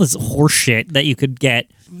 Yeah. all this horse shit that you could get.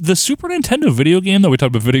 The Super Nintendo video game that we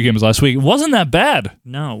talked about video games last week wasn't that bad.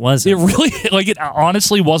 No, it wasn't. It really, it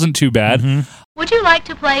honestly wasn't too bad. Would you like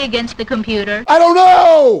to play against the computer? I don't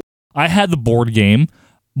know! I had the board game.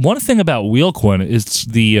 One thing about Wheel, Quinn, is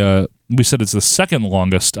we said it's the second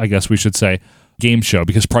longest, I guess we should say, game show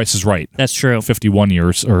because Price is Right. That's true. 51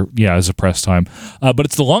 years, as a press time. But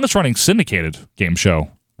it's the longest running syndicated game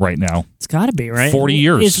show right now. It's got to be, right? 40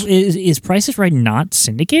 years. Is Price is Right not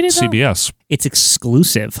syndicated, though? CBS. It's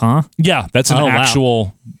exclusive, huh? Yeah, that's an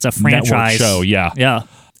actual It's a franchise network show. Yeah. Yeah.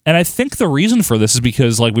 And I think the reason for this is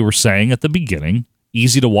because, like we were saying at the beginning,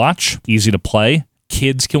 easy to watch, easy to play.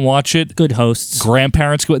 Kids can watch it. Good hosts.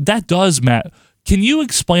 Grandparents can. That does matter. Can you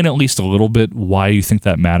explain at least a little bit why you think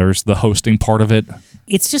that matters, the hosting part of it?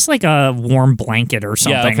 It's just like a warm blanket or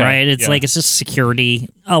something, okay. right? It's Yeah. like, it's just security.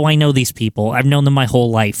 Oh, I know these people. I've known them my whole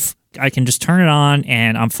life. I can just turn it on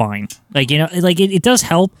and I'm fine. Like, it does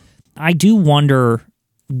help. I do wonder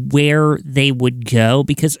where they would go,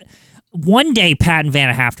 because one day Pat and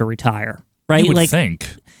Vanna have to retire, right? You would think.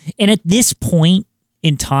 And at this point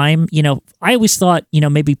in time, I always thought,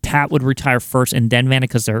 maybe Pat would retire first and then Vanna,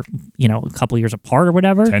 because they're, a couple years apart or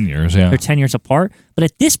whatever. 10 years, yeah. They're 10 years apart. But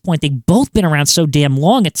at this point, they've both been around so damn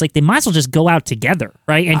long, it's like they might as well just go out together,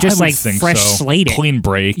 right? And just fresh slate it. Clean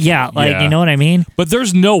break. Yeah, you know what I mean? But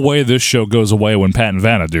there's no way this show goes away when Pat and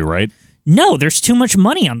Vanna do, right? No, there's too much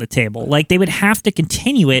money on the table. Like, they would have to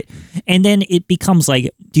continue it, and then it becomes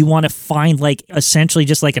like, do you want to find essentially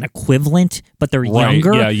just like an equivalent, but they're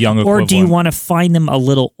younger? Yeah, young equivalent. Or do you want to to find them a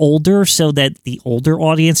little older so that the older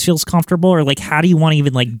audience feels comfortable? Or how do you want to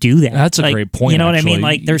even do that? That's a great point. You know actually. what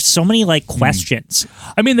I mean? There's so many questions.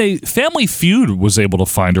 I mean, Family Feud was able to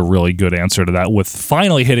find a really good answer to that with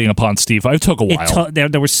finally hitting upon Steve. It took a while.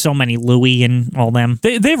 There were so many Louis and all them.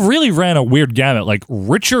 They really ran a weird gamut. Like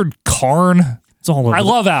Richard Karn. It's all over. I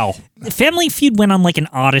love Al. Family Feud went on an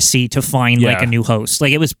odyssey to find a new host.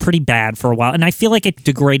 It was pretty bad for a while, and I feel like it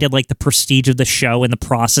degraded the prestige of the show in the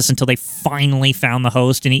process until they finally found the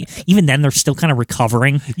host. And even then, they're still kind of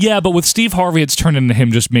recovering. Yeah, but with Steve Harvey, it's turned into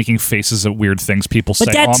him just making faces at weird things people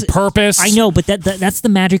say on purpose. I know, but that's the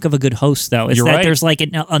magic of a good host, though. Is You're that right. there's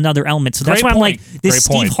another element. So that's Great why I'm point. this Great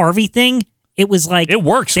Steve point. Harvey thing. It was it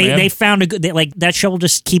works. They found a good that show will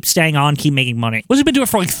just keep staying on, keep making money. What's he been doing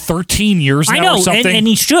for 13 years now? I know, or something? And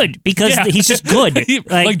he should, because he's just good.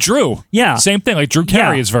 like Drew. Yeah, same thing. Like Drew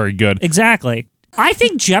Carey is very good. Exactly. I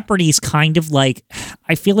think Jeopardy's kind of I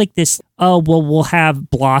feel like this. Oh well, we'll have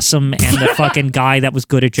Blossom and the fucking guy that was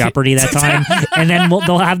good at Jeopardy that time, and then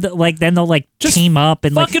they'll have just team up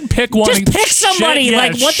and fucking pick one. Just pick somebody.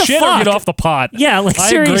 Shit, what the shit fuck? Or get off the pot. Yeah,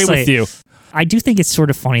 seriously. I agree with you. I do think it's sort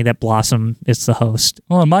of funny that Blossom is the host.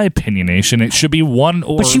 Well, in my opinionation, it should be one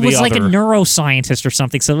or the other. But she was a neuroscientist or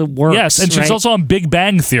something, so it works. Yes, and she's also on Big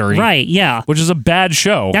Bang Theory. Right, yeah. Which is a bad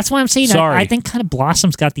show. That's why I'm saying I think kind of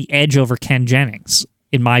Blossom's got the edge over Ken Jennings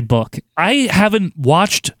in my book. I haven't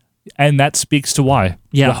watched, and that speaks to why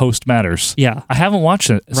the host matters. Yeah. I haven't watched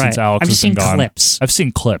it since Alex has been gone. I've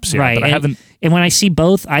seen clips, right. But I haven't. And when I see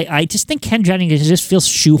both, I just think Ken Jennings just feels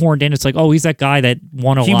shoehorned in. It's like, oh, he's that guy that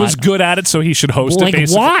won a lot. He was good at it, so he should host it,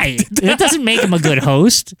 basically. Why? That doesn't make him a good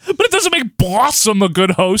host. But it doesn't make Blossom a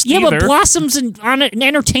good host either. Yeah, but Blossom's on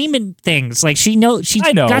entertainment things. She's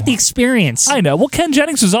got the experience. I know. Well, Ken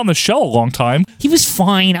Jennings was on the show a long time. He was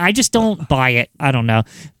fine. I just don't buy it. I don't know.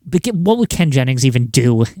 But what would Ken Jennings even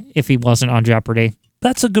do if he wasn't on Jeopardy?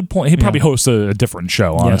 That's a good point. He'd probably host a different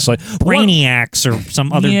show, honestly. Brainiacs or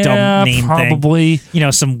some other dumb name probably.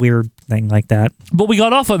 thing. Some weird thing like that. But we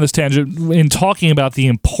got off on this tangent in talking about the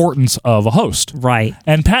importance of a host. Right.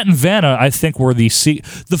 And Pat and Vanna, I think, were the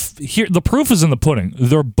proof is in the pudding.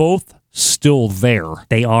 They're both still there.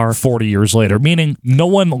 They are. 40 years later, meaning no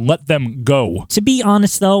one let them go. To be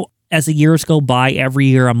honest, though, as the years go by, every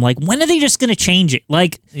year I'm like, when are they just going to change it?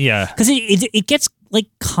 Yeah. Because it gets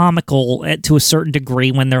comical to a certain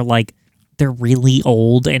degree when they're really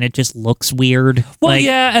old and it just looks weird. Well,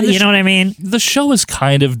 yeah, and you know what I mean. The show is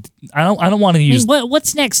kind of. I don't want to use.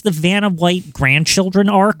 What's next? The Vanna White grandchildren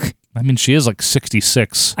arc. I mean, she is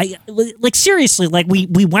 66. Seriously,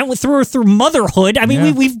 we went through motherhood. I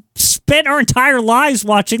mean, we've spent our entire lives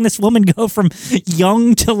watching this woman go from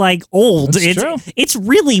young to old. That's true. It's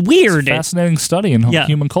really weird. It's a fascinating study in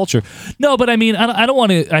human culture. No, but I mean, I don't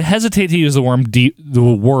want to. I hesitate to use the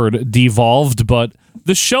word devolved, but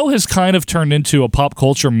the show has kind of turned into a pop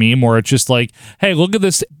culture meme where it's just hey, look at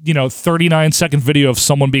this, 39-second video of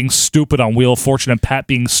someone being stupid on Wheel of Fortune and Pat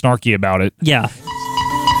being snarky about it. Yeah.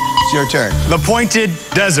 It's your turn. The Pointed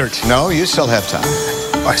Desert. No, you still have time.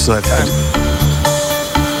 I still have time.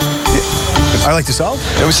 I like to solve.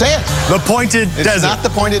 Say it. The Pointed Desert. It's not the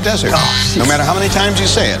Pointed Desert. Oh, no matter how many times you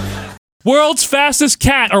say it. World's fastest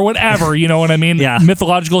cat or whatever, you know what I mean? Yeah.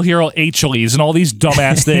 Mythological hero Achilles and all these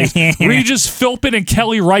dumbass things. Regis Philpin and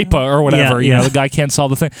Kelly Ripa or whatever. Yeah. The guy can't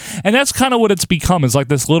solve the thing. And that's kind of what it's become, is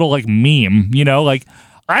this little meme,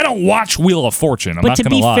 I don't watch Wheel of Fortune. I'm not going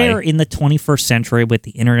to lie. But to be fair, in the 21st century with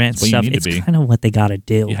the internet and stuff, it's kind of what they got to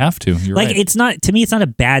do. You have to. You're right. It's not, to me, it's not a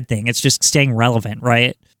bad thing. It's just staying relevant,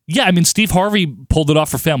 right? Yeah, I mean, Steve Harvey pulled it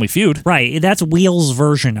off for Family Feud. Right. That's Wheel's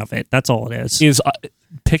version of it. That's all it is. Is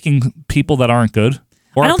picking people that aren't good?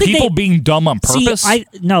 Or are people being dumb on purpose? I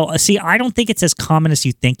don't think it's as common as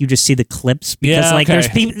you think. You just see the clips because there's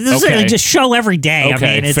people. This is just show every day.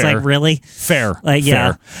 Okay, I mean, it's fair. really fair.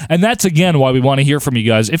 Yeah. Fair. And that's again why we want to hear from you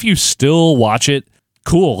guys. If you still watch it,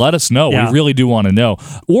 cool. Let us know. Yeah. We really do want to know.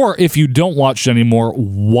 Or if you don't watch it anymore,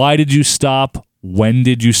 why did you stop? When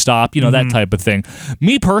did you stop? That type of thing.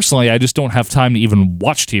 Me personally, I just don't have time to even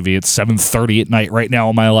watch TV at 7:30 at night right now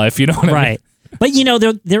in my life. You know what I mean? But you know,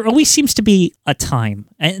 there always seems to be a time,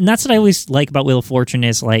 and that's what I always like about Wheel of Fortune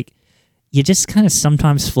is like you just kind of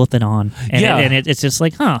sometimes flip it on, and it's just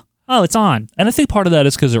like, oh, it's on. And I think part of that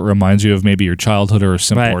is because it reminds you of maybe your childhood or a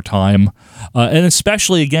simpler time, and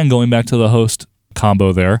especially again going back to the host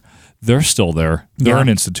combo there. They're still there. They're an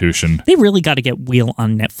institution. They really got to get Wheel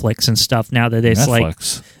on Netflix and stuff now that it's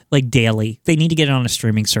like daily. They need to get it on a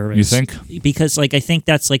streaming service. You think? Because like I think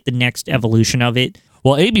that's like the next evolution of it.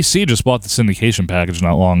 Well, ABC just bought the syndication package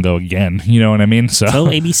not long ago again. You know what I mean? So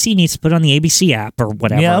ABC needs to put it on the ABC app or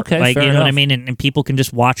whatever. Yeah, okay, like fair you know enough. what I mean, and people can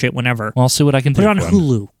just watch it whenever. Well, I'll see what I can put do. Put it on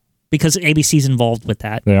Hulu because ABC's involved with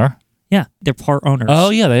that. They are. Yeah, they're part owners. Oh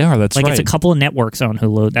yeah, they are. That's like right. It's a couple of networks on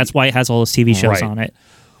Hulu. That's why it has all those TV shows on it.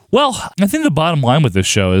 Well, I think the bottom line with this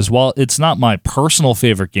show is, while it's not my personal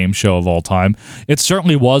favorite game show of all time, it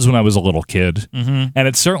certainly was when I was a little kid. Mm-hmm. And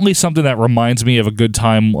it's certainly something that reminds me of a good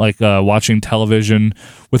time, like watching television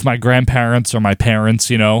with my grandparents or my parents,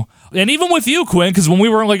 you know. And even with you, Quinn, because when we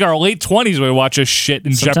were in like our late 20s, we would watch this shit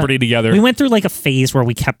in Jeopardy together. We went through like a phase where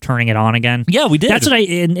we kept turning it on again. Yeah, we did. That's what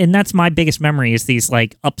and that's my biggest memory is these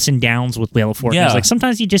like ups and downs with Wheel of Fortune. Yeah. It's like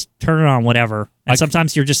sometimes you just turn it on, whatever. And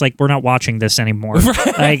sometimes you're just like, we're not watching this anymore.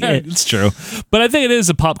 Like, it's true. But I think it is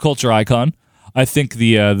a pop culture icon. I think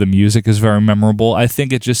the music is very memorable. I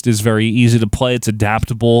think it just is very easy to play. It's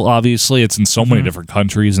adaptable, obviously. It's in so many different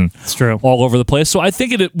countries and it's true. All over the place. So I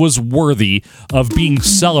think it was worthy of being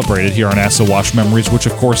celebrated here on Acid Wash Memories, which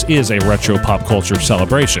of course is a retro pop culture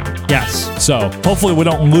celebration. Yes. So hopefully we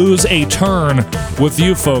don't lose a turn with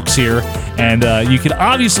you folks here. And you can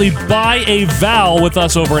obviously buy a vowel with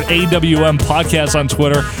us over at AWM Podcast on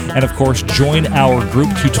Twitter. And of course, join our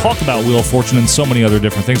group to talk about Wheel of Fortune and so many other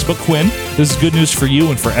different things. But Quinn, this is good news for you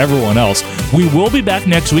and for everyone else. We will be back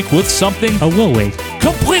next week with something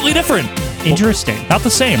completely different. Interesting. Not the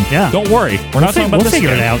same. Yeah. Don't worry. We're not talking about we'll this figure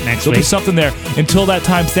again. it out next There'll week. be something there. Until that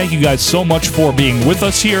time, thank you guys so much for being with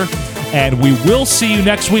us here. And we will see you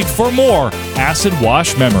next week for more Acid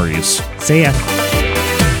Wash Memories. See ya.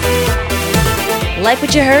 Like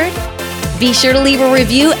what you heard? Be sure to leave a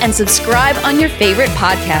review and subscribe on your favorite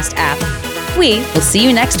podcast app. We will see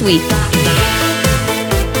you next week.